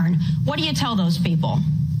 2028 turn? What do you tell those people?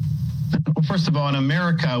 Well, first of all, in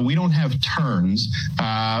America, we don't have turns.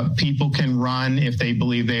 People can run if they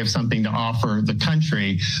believe they have something to offer the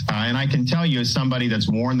country. And I can tell you, as somebody that's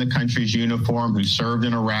worn the country's uniform, who served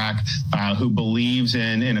in Iraq, who believes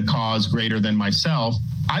in a cause greater than myself,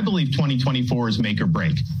 I believe 2024 is make or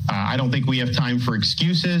break. I don't think we have time for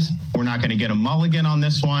excuses. We're not going to get a mulligan on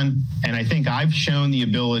this one. And I think I've shown the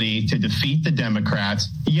ability to defeat the Democrats,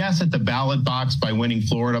 yes, at the ballot box by winning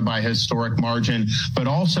Florida by a historic margin, but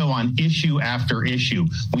also on issue after issue.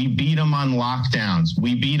 We beat them on lockdowns.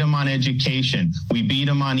 We beat them on education. We beat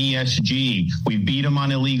them on ESG. We beat them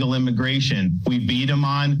on illegal immigration. We beat them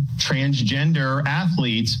on transgender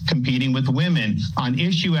athletes competing with women. On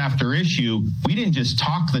issue after issue, we didn't just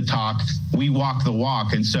talk the talk, we walk the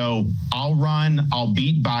walk. And so I'll run, I'll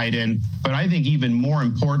beat Biden, but I think even more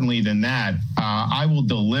importantly than that, I will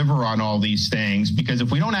deliver on all these things, because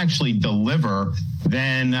if we don't actually deliver,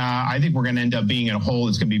 then I think we're going to end up being in a hole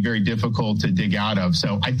that's going to be very difficult to dig out of.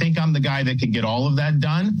 So I think I'm the guy that can get all of that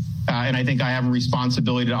done. And I think I have a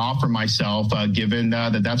responsibility to offer myself, given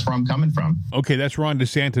that's where I'm coming from. Okay, that's Ron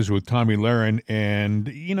DeSantis with Tommy Lahren. And,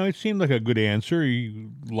 it seemed like a good answer,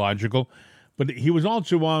 logical. But he was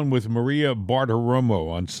also on with Maria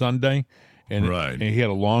Bartiromo on Sunday. And, right. And he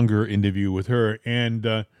had a longer interview with her.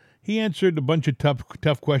 And He answered a bunch of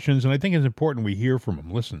tough questions, and I think it's important we hear from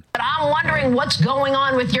him. Listen. But I'm wondering what's going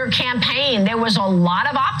on with your campaign. There was a lot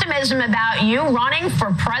of optimism about you running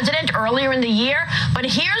for president earlier in the year, but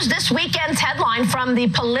here's this weekend's headline from the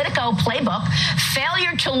Politico playbook.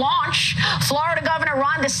 Failure to launch. Florida Governor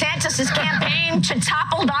Ron DeSantis' campaign to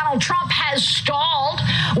topple Donald Trump has stalled.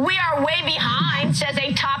 We are way behind, says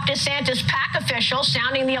a top DeSantis PAC official,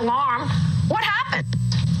 sounding the alarm. What happened?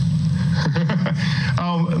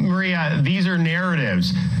 Oh, Maria, these are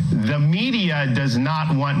narratives. The media does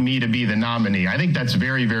not want me to be the nominee. I think that's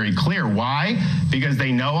very, very clear. Why? Because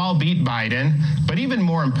they know I'll beat Biden, but even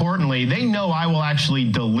more importantly, they know I will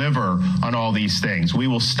actually deliver on all these things. We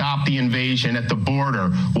will stop the invasion at the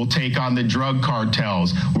border. We'll take on the drug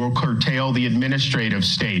cartels. We'll curtail the administrative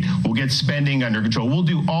state. We'll get spending under control. We'll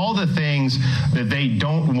do all the things that they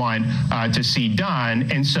don't want to see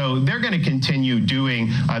done. And so they're going to continue doing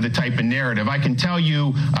the type of narrative. I can tell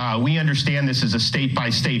you, we understand this is a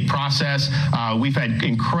state-by-state process. We've had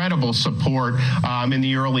incredible support in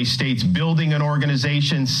the early states, building an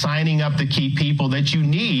organization, signing up the key people that you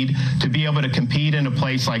need to be able to compete in a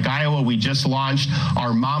place like Iowa. We just launched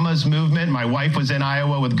our Mamas movement. My wife was in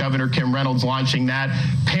Iowa with Governor Kim Reynolds launching that.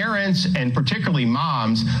 Parents, and particularly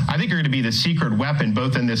moms, I think are going to be the secret weapon,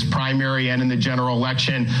 both in this primary and in the general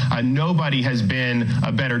election. Nobody has been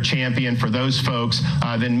a better champion for those folks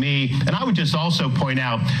than me. And I would just also point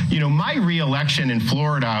out, my reelection in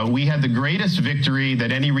Florida, we had the greatest victory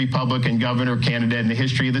that any Republican governor candidate in the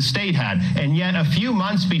history of the state had. And yet a few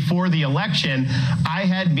months before the election, I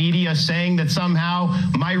had media saying that somehow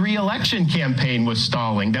my reelection campaign was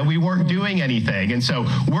stalling, that we weren't doing anything. And so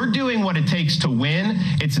we're doing what it takes to win.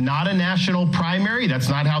 It's not a national primary. That's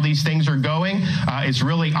not how these things are going. It's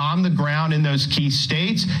really on the ground in those key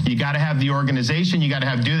states. You got to have the organization. You got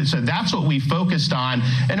to do it. So that's what we focused on.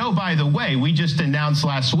 And oh, by the way, we just announced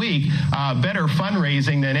last week better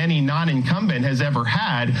fundraising than any non-incumbent has ever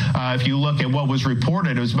had. If you look at what was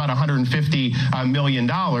reported, it was about $150 million,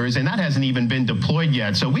 and that hasn't even been deployed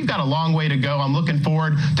yet. So we've got a long way to go. I'm looking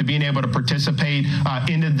forward to being able to participate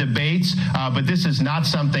in the debates, but this is not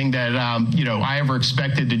something that, I ever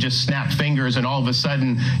expected to just snap fingers and all of a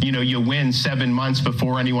sudden, you win 7 months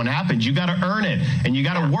before anyone happens. You got to earn it, and you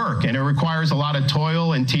got to work, and it requires a lot of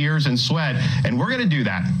toil and tears and sweat, and we're going to do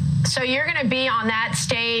that. So you're going to be on that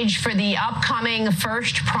stage for the upcoming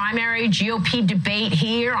first primary GOP debate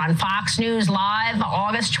here on Fox News Live,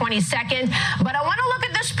 August 22nd. But I want to look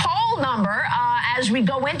at this poll number as we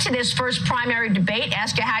go into this first primary debate,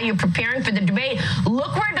 ask you how you're preparing for the debate.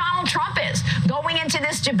 Look where Donald Trump is going into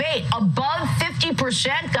this debate, above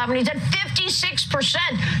 50%. Governor, he's at 56%.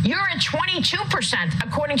 You're at 22%,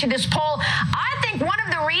 according to this poll. I think one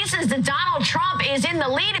of the reasons that Donald Trump is in the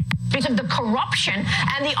lead because of the corruption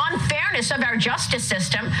and the unfairness of our justice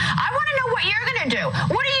system. I want to know what you're going to do.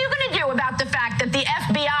 What are you going to do about the fact that the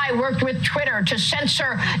FBI worked with Twitter to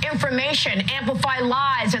censor information, amplify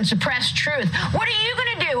lies, and suppress truth? What are you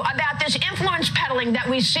going to do about this influence peddling that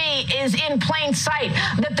we see is in plain sight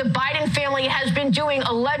that the Biden family has been doing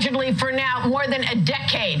allegedly for now more than a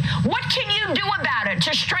decade? What can you do about it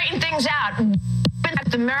to straighten things out?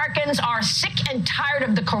 Americans are sick and tired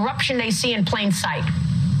of the corruption they see in plain sight.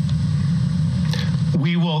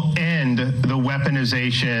 We will end the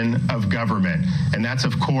weaponization of government. And that's,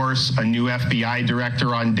 of course, a new FBI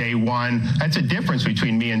director on day one. That's a difference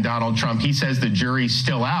between me and Donald Trump. He says the jury's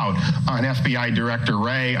still out on FBI Director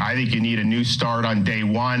Wray. I think you need a new start on day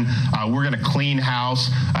one. We're going to clean house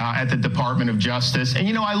at the Department of Justice.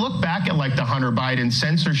 And, I look back at like the Hunter Biden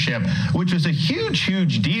censorship, which was a huge,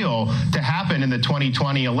 huge deal to happen in the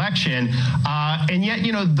 2020 election. And yet,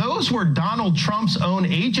 those were Donald Trump's own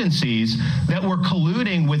agencies that were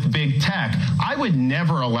colluding with big tech. I would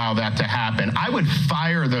never allow that to happen. I would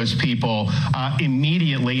fire those people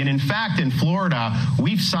immediately. And in fact, in Florida,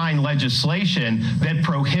 we've signed legislation that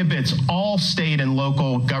prohibits all state and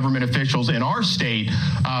local government officials in our state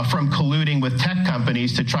from colluding with tech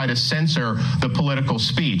companies to try to censor the political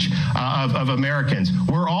speech of Americans.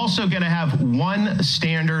 We're also going to have one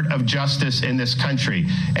standard of justice in this country.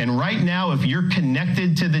 And right now, if you're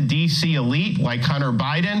connected to the D.C. elite like Hunter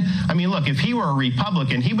Biden, I mean, look, if he were a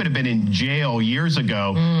Republican, he would have been in jail years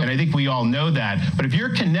ago. And I think we all know that. But if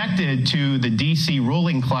you're connected to the D.C.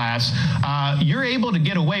 ruling class, you're able to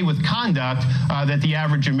get away with conduct that the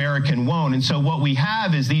average American won't. And so what we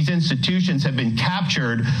have is these institutions have been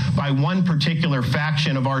captured by one particular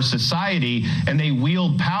faction of our society, and they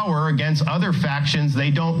wield power against other factions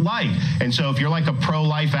they don't like. And so if you're like a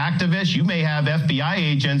pro-life activist, you may have FBI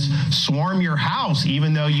agents swarm your house,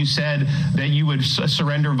 even though you said that you would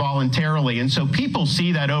surrender voluntarily. And so people people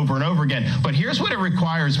see that over and over again. But here's what it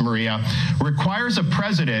requires, Maria. It requires a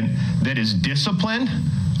president that is disciplined,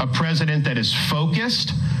 a president that is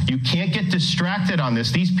focused. You can't get distracted on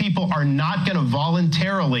this. These people are not going to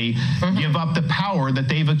voluntarily give up the power that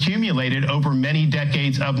they've accumulated over many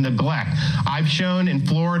decades of neglect. I've shown in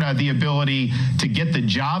Florida the ability to get the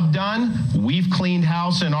job done. We've cleaned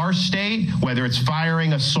house in our state, whether it's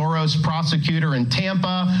firing a Soros prosecutor in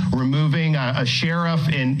Tampa, removing a sheriff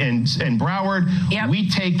in Broward. Yep. We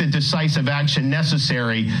take the decisive action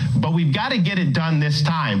necessary, but we've got to get it done this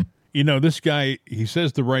time. You know, this guy, he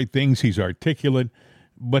says the right things. He's articulate,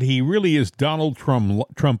 but he really is Donald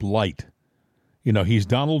Trump light. You know, he's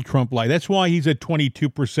Donald Trump light. That's why he's at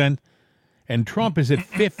 22%, and Trump is at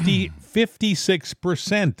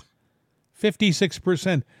 56%.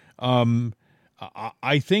 56%.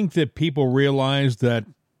 I think that people realize that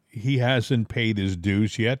he hasn't paid his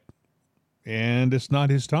dues yet, and it's not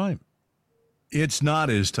his time. It's not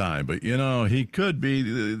his time, but, you know, he could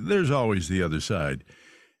be. There's always the other side.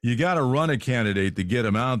 You got to run a candidate to get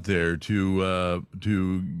him out there to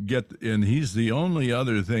get, and he's the only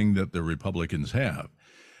other thing that the Republicans have.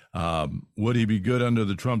 Would he be good under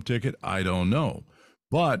the Trump ticket? I don't know.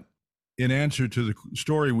 But in answer to the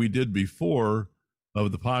story we did before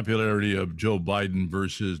of the popularity of Joe Biden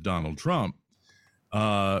versus Donald Trump,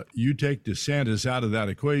 you take DeSantis out of that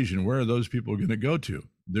equation, where are those people going to go to?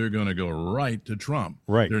 They're going to go right to Trump.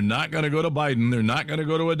 Right. They're not going to go to Biden. They're not going to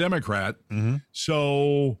go to a Democrat. Mm-hmm.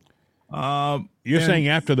 So you're saying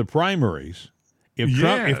after the primaries, if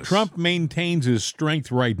Trump maintains his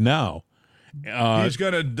strength right now, he's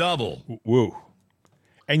going to double. Woo.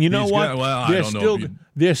 And you know what?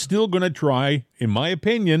 They're still going to try, in my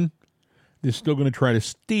opinion, they're still going to try to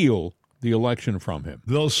steal the election from him.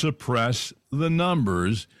 They'll suppress the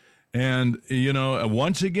numbers. And, you know,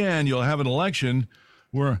 once again, you'll have an election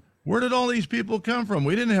where did all these people come from?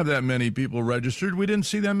 We didn't have that many people registered. We didn't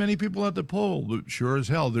see that many people at the poll. But sure as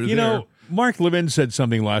hell, they're there. You know, Mark Levin said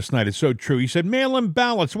something last night. It's so true. He said, mail-in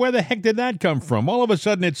ballots. Where the heck did that come from? All of a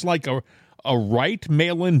sudden, it's like a right,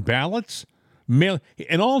 mail-in ballots.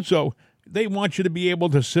 And also, they want you to be able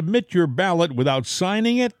to submit your ballot without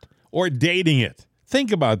signing it or dating it.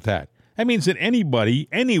 Think about that. That means that anybody,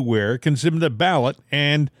 anywhere, can submit a ballot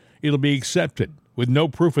and it'll be accepted with no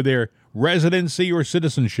proof of their residency or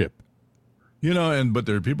citizenship. You know, but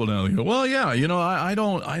there are people now that go, well, yeah, you know, I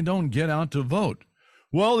don't get out to vote.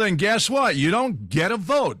 Well, then guess what? You don't get a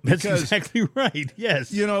vote. That's exactly right.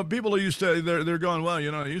 Yes. You know, people used to, they're going, well,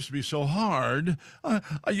 you know, it used to be so hard.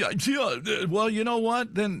 Well, you know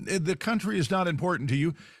what? Then the country is not important to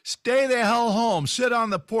you. Stay the hell home. Sit on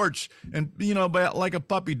the porch and, you know, like a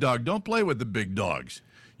puppy dog. Don't play with the big dogs.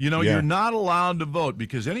 You know, You're not allowed to vote,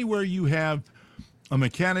 because anywhere you have a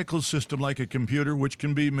mechanical system like a computer, which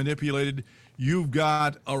can be manipulated, you've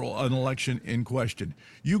got an election in question.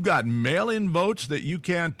 You've got mail-in votes that you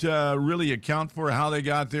can't really account for how they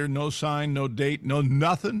got there. No sign, no date, no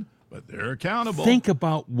nothing, but they're accountable. Think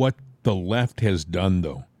about what the left has done,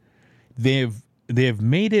 though. They've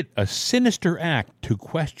made it a sinister act to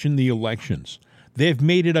question the elections. They've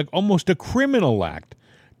made it almost a criminal act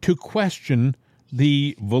to question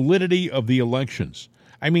the validity of the elections.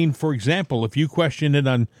 I mean, for example, if you question it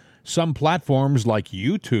on some platforms like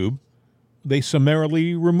YouTube, they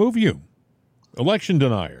summarily remove you. Election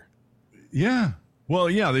denier. Yeah.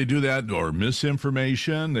 Well, yeah, they do that, or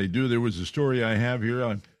misinformation. There was a story I have here,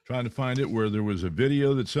 I'm trying to find it, where there was a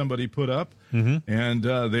video that somebody put up, and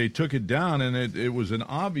they took it down, and it was an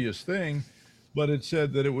obvious thing, but it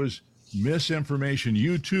said that it was misinformation.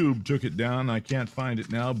 YouTube took it down. I can't find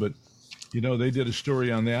it now, but, you know, they did a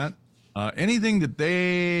story on that. Anything that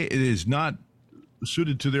it is not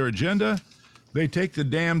suited to their agenda, they take the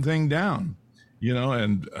damn thing down, you know,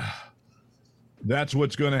 and that's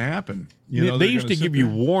what's going to happen. You know, they used to give you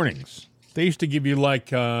warnings. They used to give you like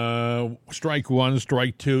strike one,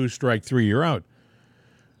 strike two, strike three, you're out.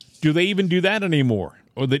 Do they even do that anymore?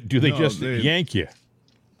 Or do they just yank you?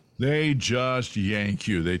 They just yank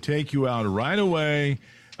you. They take you out right away.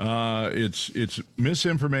 It's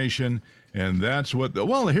misinformation, and that's what.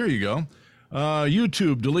 Well, here you go.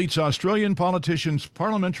 YouTube deletes Australian politicians'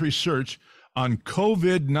 parliamentary search on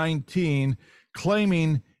COVID-19,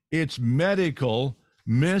 claiming it's medical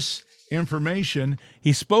misinformation.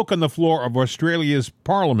 He spoke on the floor of Australia's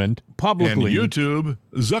parliament publicly. And YouTube,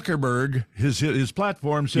 Zuckerberg, his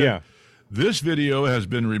platform said, this video has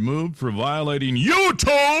been removed for violating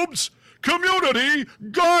YouTube's community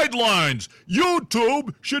guidelines.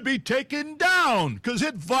 YouTube should be taken down because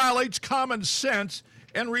it violates common sense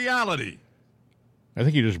and reality. I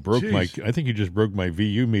think you just broke my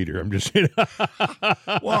VU meter. I'm just saying.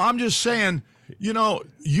 Well, I'm just saying, You know,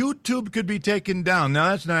 YouTube could be taken down. Now,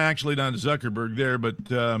 that's not Zuckerberg there, but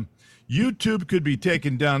YouTube could be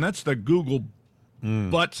taken down. That's the Google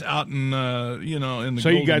butts out in, in the So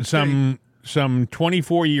you got some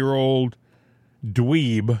 24-year-old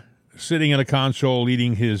dweeb sitting at a console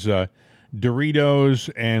eating his Doritos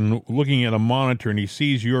and looking at a monitor, and he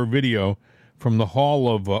sees your video from the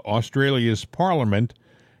hall of Australia's parliament,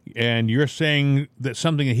 and you're saying that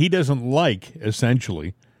something that he doesn't like,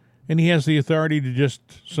 essentially, and he has the authority to just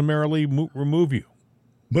summarily remove you.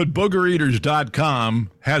 But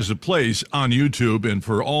boogereaters.com has a place on YouTube and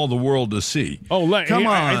for all the world to see. Oh, come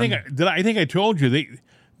on! I think I told you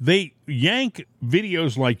they yank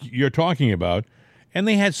videos like you're talking about, and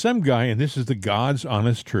they had some guy, and this is the God's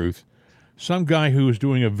honest truth, some guy who was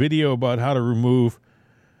doing a video about how to remove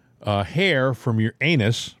hair from your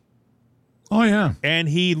anus. Oh yeah, and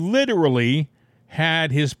he literally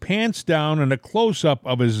had his pants down and a close-up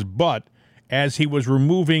of his butt as he was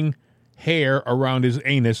removing hair around his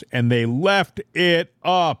anus, and they left it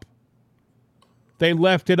up. They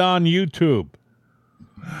left it on YouTube.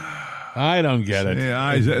 I don't get it.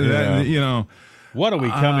 Yeah, what are we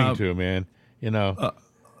coming to, man?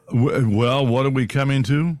 Well, what are we coming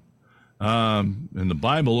to? In the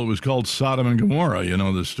Bible, it was called Sodom and Gomorrah,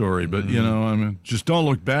 the story. But, just don't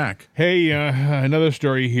look back. Hey, another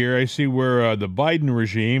story here. I see where the Biden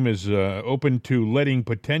regime is open to letting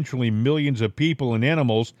potentially millions of people and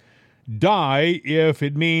animals die if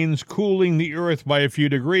it means cooling the earth by a few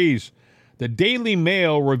degrees. The Daily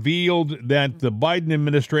Mail revealed that the Biden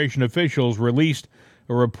administration officials released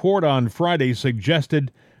a report on Friday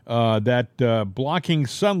suggested that blocking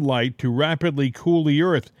sunlight to rapidly cool the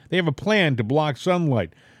earth. They have a plan to block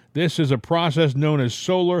sunlight. This is a process known as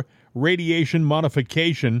solar radiation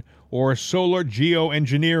modification or solar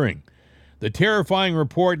geoengineering. The terrifying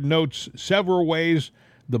report notes several ways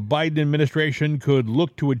the Biden administration could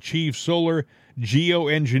look to achieve solar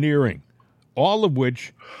geoengineering, all of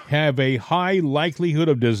which have a high likelihood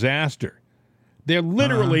of disaster. They're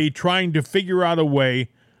literally trying to figure out a way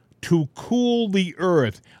to cool the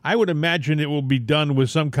earth. I would imagine it will be done with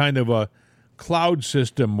some kind of a cloud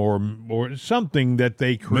system or something that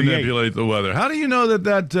they create. Manipulate the weather. How do you know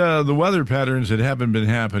that the weather patterns that haven't been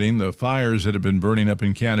happening, the fires that have been burning up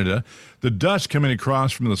in Canada, the dust coming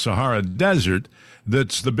across from the Sahara Desert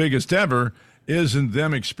that's the biggest ever, isn't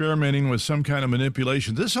them experimenting with some kind of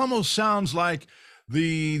manipulation? This almost sounds like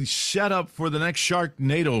the setup for the next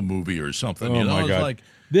Sharknado movie or something. Oh, my God. It's like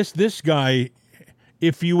this guy,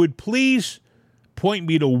 if you would please point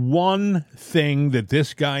me to one thing that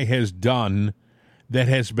this guy has done that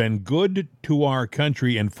has been good to our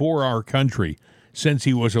country and for our country since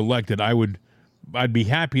he was elected, I'd be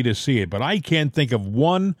happy to see it. But I can't think of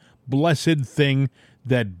one blessed thing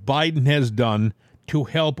that Biden has done to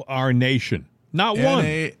help our nation. Not one.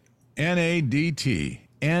 N-A-D-T.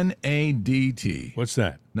 N-A-D-T. What's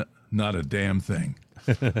that? Not a damn thing.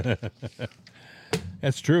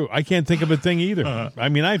 That's true. I can't think of a thing either. I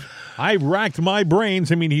mean, I've racked my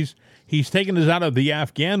brains. I mean, he's taken us out of the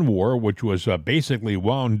Afghan war, which was basically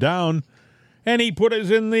wound down, and he put us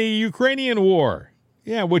in the Ukrainian war.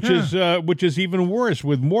 Yeah, which is even worse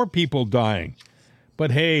with more people dying.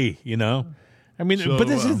 But hey, I mean, but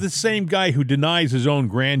this is the same guy who denies his own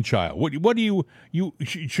grandchild. What do you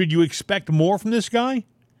should you expect more from this guy?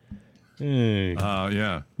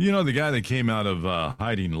 Yeah. The guy that came out of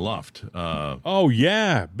hiding Luft. Oh,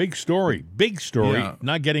 yeah. Big story. Yeah.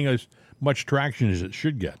 Not getting as much traction as it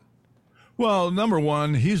should get. Well, number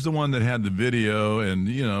one, he's the one that had the video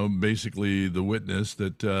and, basically the witness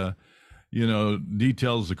that,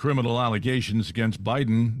 details the criminal allegations against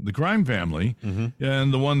Biden, the crime family,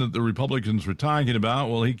 and the one that the Republicans were talking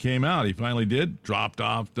about. Well, he came out. He finally dropped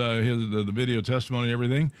off the video testimony and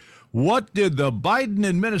everything. What did the Biden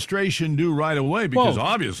administration do right away? Because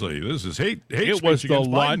obviously this is hate it was speech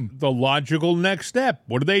against Biden. The logical next step.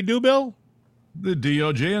 What do they do, Bill? The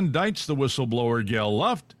DOJ indicts the whistleblower Gail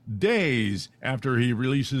Luft days after he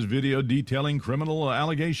releases video detailing criminal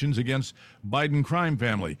allegations against Biden crime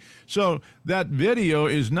family. So that video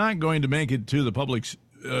is not going to make it to the public's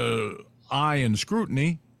eye and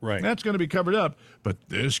scrutiny. Right. That's going to be covered up. But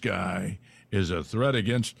this guy is a threat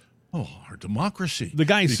against our democracy. The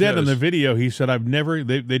guy said in the video, he said,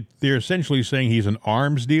 they're essentially saying he's an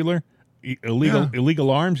arms dealer, illegal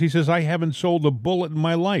arms. He says, I haven't sold a bullet in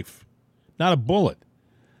my life. Not a bullet.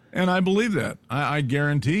 And I believe that. I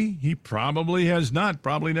guarantee he probably has not,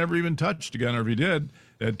 probably never even touched a gun, or if he did,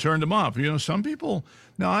 it turned him off. Some people,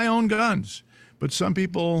 now I own guns, but some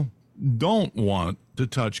people don't want to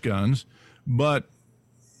touch guns, but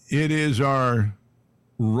it is our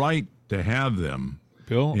right to have them.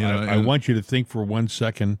 Bill, I want you to think for 1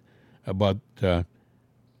 second about the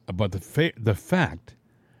fact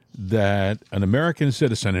that an American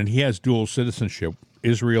citizen, and he has dual citizenship,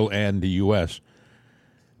 Israel and the U.S.,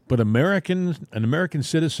 but an American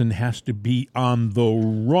citizen has to be on the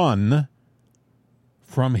run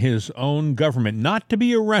from his own government, not to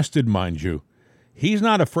be arrested, mind you. He's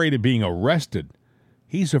not afraid of being arrested.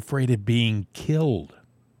 He's afraid of being killed.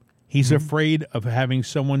 He's afraid of having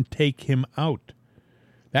someone take him out.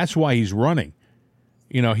 That's why he's running.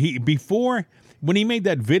 You know, when he made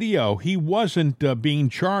that video, he wasn't being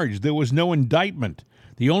charged. There was no indictment.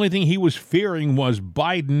 The only thing he was fearing was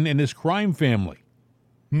Biden and his crime family.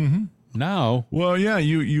 Mm-hmm. Now, well, yeah,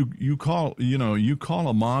 you call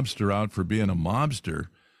a mobster out for being a mobster.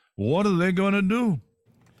 What are they going to do?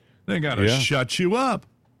 They got to shut you up.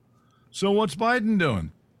 So what's Biden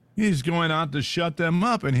doing? He's going out to shut them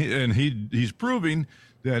up, and he's proving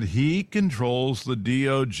that he controls the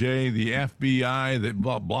DOJ, the FBI, the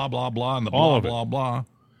blah blah blah blah, and the blah blah blah.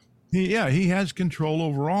 He has control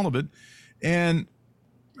over all of it, and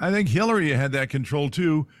I think Hillary had that control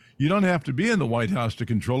too. You don't have to be in the White House to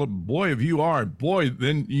control it. Boy, if you are,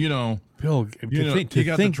 then Bill, you got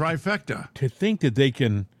the trifecta. To think that they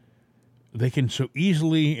can so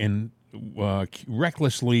easily and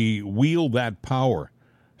recklessly wield that power,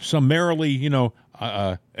 summarily, and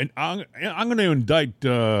I'm going to indict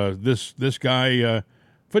this guy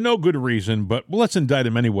for no good reason, but let's indict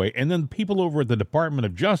him anyway. And then people over at the Department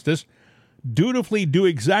of Justice dutifully do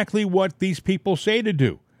exactly what these people say to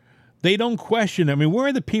do. They don't question. I mean, where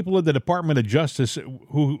are the people at the Department of Justice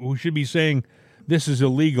who should be saying this is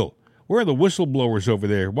illegal? Where are the whistleblowers over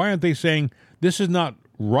there? Why aren't they saying this is not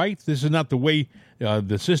right? This is not the way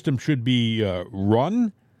the system should be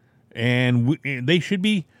run? And they should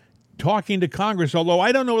be talking to Congress, although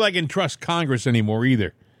I don't know if I can trust Congress anymore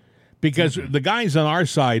either. Because the guys on our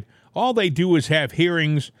side, all they do is have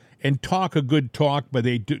hearings and talk a good talk, but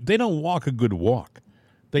they don't walk a good walk.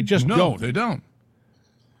 They just don't. No, they don't.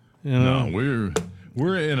 You know? No,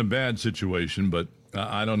 we're in a bad situation, but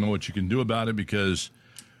I don't know what you can do about it because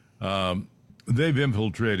they've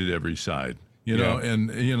infiltrated every side. You know,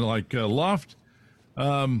 and like Loft.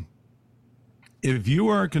 If you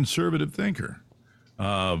are a conservative thinker,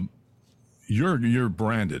 you're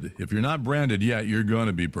branded. If you're not branded yet, you're going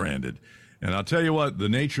to be branded. And I'll tell you what, the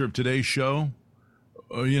nature of today's show,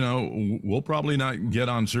 we'll probably not get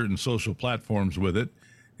on certain social platforms with it,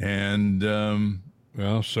 and.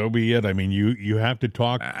 Well, so be it. I mean, you have to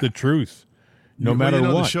talk the truth, no matter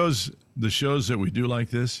what. The shows that we do like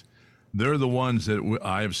this, they're the ones that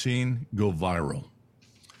I have seen go viral.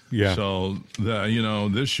 Yeah. So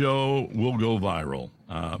this show will go viral.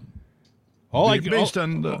 All I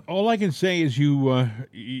can say is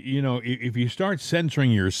if you start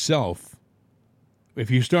censoring yourself, if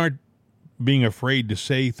you start being afraid to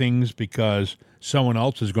say things because someone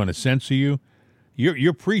else is going to censor you,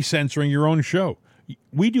 you're pre-censoring your own show.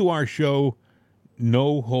 We do our show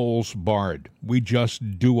no holes barred. We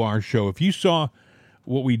just do our show. If you saw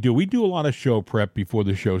what we do a lot of show prep before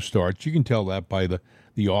the show starts. You can tell that by the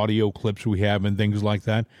audio clips we have and things like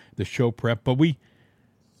that, the show prep. But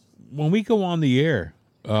when we go on the air,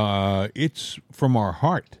 it's from our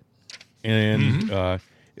heart. And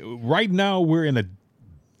right now we're in a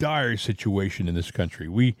dire situation in this country.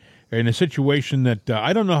 We are in a situation that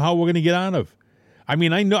I don't know how we're going to get out of. I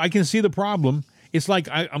mean, I know I can see the problem. It's like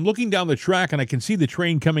I'm looking down the track and I can see the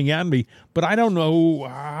train coming at me, but I don't know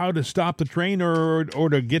how to stop the train or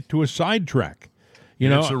to get to a side track.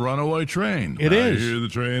 It's a runaway train. It is. I hear the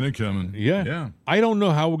train coming. Yeah. I don't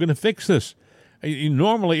know how we're going to fix this.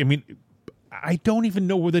 Normally, I mean, I don't even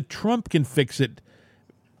know whether Trump can fix it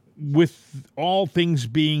with all things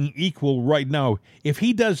being equal right now. If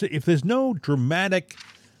there's no dramatic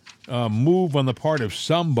move on the part of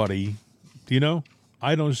somebody,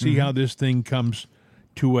 I don't see how this thing comes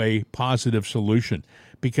to a positive solution,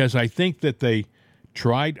 because I think that they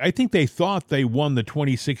thought they won the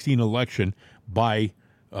 2016 election by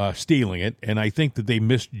stealing it, and I think that they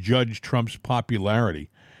misjudged Trump's popularity,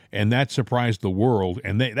 and that surprised the world,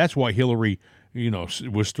 and that's why Hillary,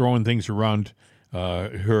 was throwing things around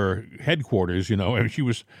her headquarters, and she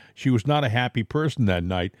was not a happy person that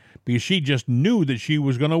night because she just knew that she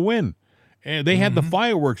was going to win. And they had the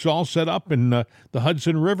fireworks all set up in the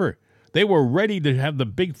Hudson River. They were ready to have the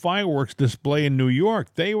big fireworks display in New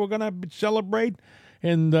York. They were going to celebrate,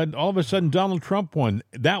 and all of a sudden Donald Trump won.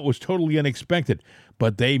 That was totally unexpected.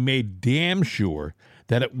 But they made damn sure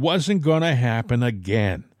that it wasn't going to happen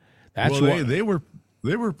again. They were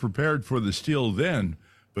prepared for the steal then,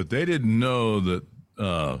 but they didn't know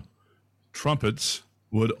that trumpets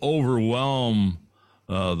would overwhelm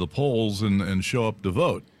the polls and show up to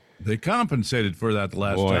vote. They compensated for that the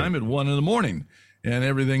last time at 1 a.m, and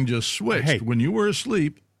everything just switched. Hey. When you were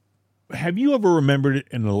asleep. Have you ever remembered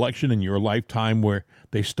an election in your lifetime where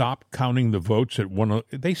they stopped counting the votes at 1?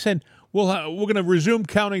 They said, well, we're going to resume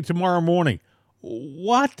counting tomorrow morning.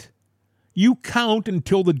 What? You count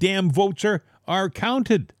until the damn votes are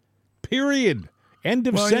counted. Period. End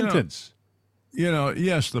of sentence.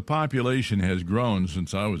 Yes, the population has grown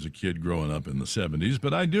since I was a kid growing up in the 70s,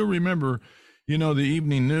 but I do remember, the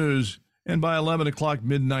evening news, and by 11 o'clock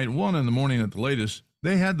midnight, 1 in the morning at the latest,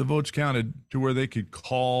 they had the votes counted to where they could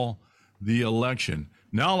call the election.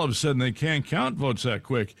 Now all of a sudden they can't count votes that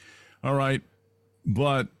quick. All right,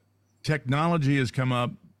 but technology has come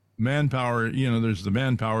up, manpower, there's the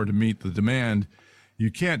manpower to meet the demand.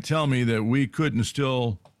 You can't tell me that we couldn't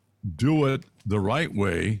still do it the right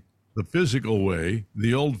way, the physical way,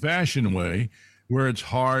 the old-fashioned way, where it's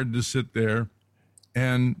hard to sit there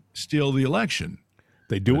and steal the election.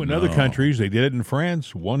 They do it in other countries. They did it in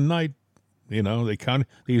France one night. They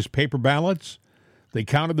used paper ballots. They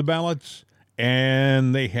counted the ballots,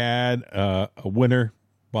 and they had a winner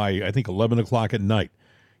by, I think, 11 o'clock at night.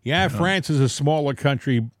 Yeah, France is a smaller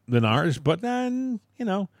country than ours, but then,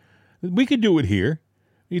 we could do it here.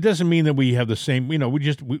 It doesn't mean that we have the same,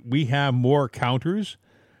 we have more counters.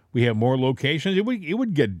 We have more locations. It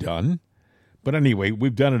would get done. But anyway,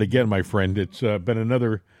 we've done it again, my friend. It's been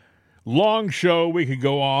another long show. We could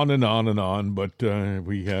go on and on and on, but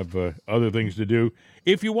we have other things to do.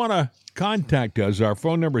 If you want to contact us, our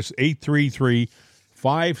phone number is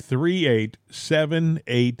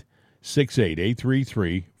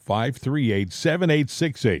 833-538-7868.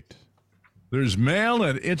 833-538-7868. There's mail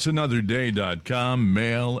at itsanotherday.com,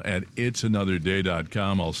 mail at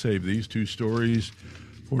itsanotherday.com. I'll save these two stories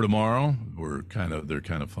for tomorrow. They're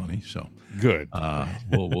kind of funny, so good.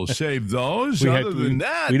 We'll save those. Other than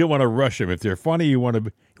that, we don't want to rush them. If they're funny, you want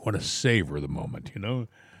to savor the moment.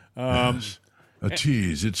 Yes. A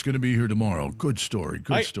tease. It's going to be here tomorrow. Good story.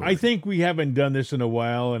 Good story. I think we haven't done this in a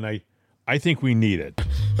while, and I think we need it.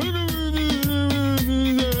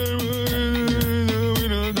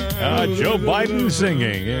 Joe Biden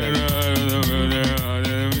singing. Yeah.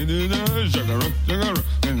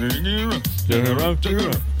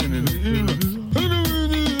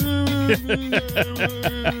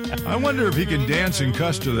 I wonder if he can dance and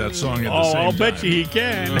cuss to that song at the same time. I'll bet you he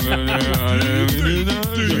can.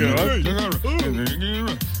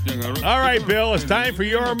 All right, Bill, it's time for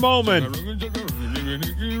your moment.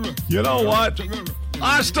 You know what?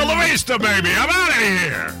 Hasta la vista, baby. I'm out of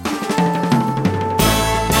here.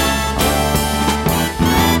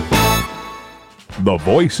 The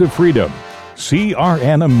voice of freedom,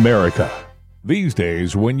 CRN America. These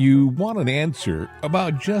days, when you want an answer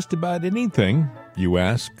about just about anything, you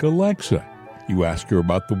ask Alexa. You ask her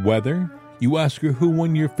about the weather. You ask her who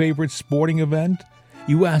won your favorite sporting event.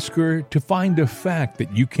 You ask her to find a fact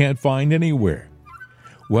that you can't find anywhere.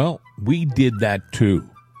 Well, we did that too.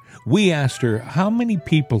 We asked her how many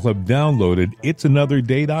people have downloaded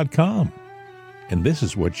itsanotherday.com. And this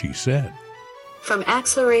is what she said. From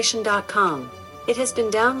acceleration.com. It has been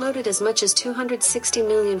downloaded as much as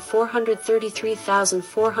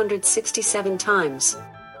 260,433,467 times.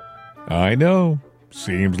 I know.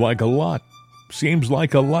 Seems like a lot. Seems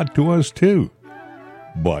like a lot to us, too.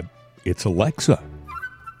 But it's Alexa.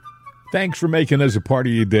 Thanks for making us a part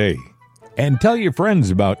of your day. And tell your friends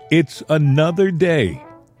about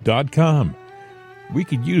itsanotherday.com. We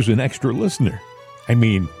could use an extra listener. I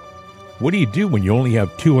mean, what do you do when you only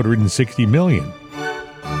have 260 million?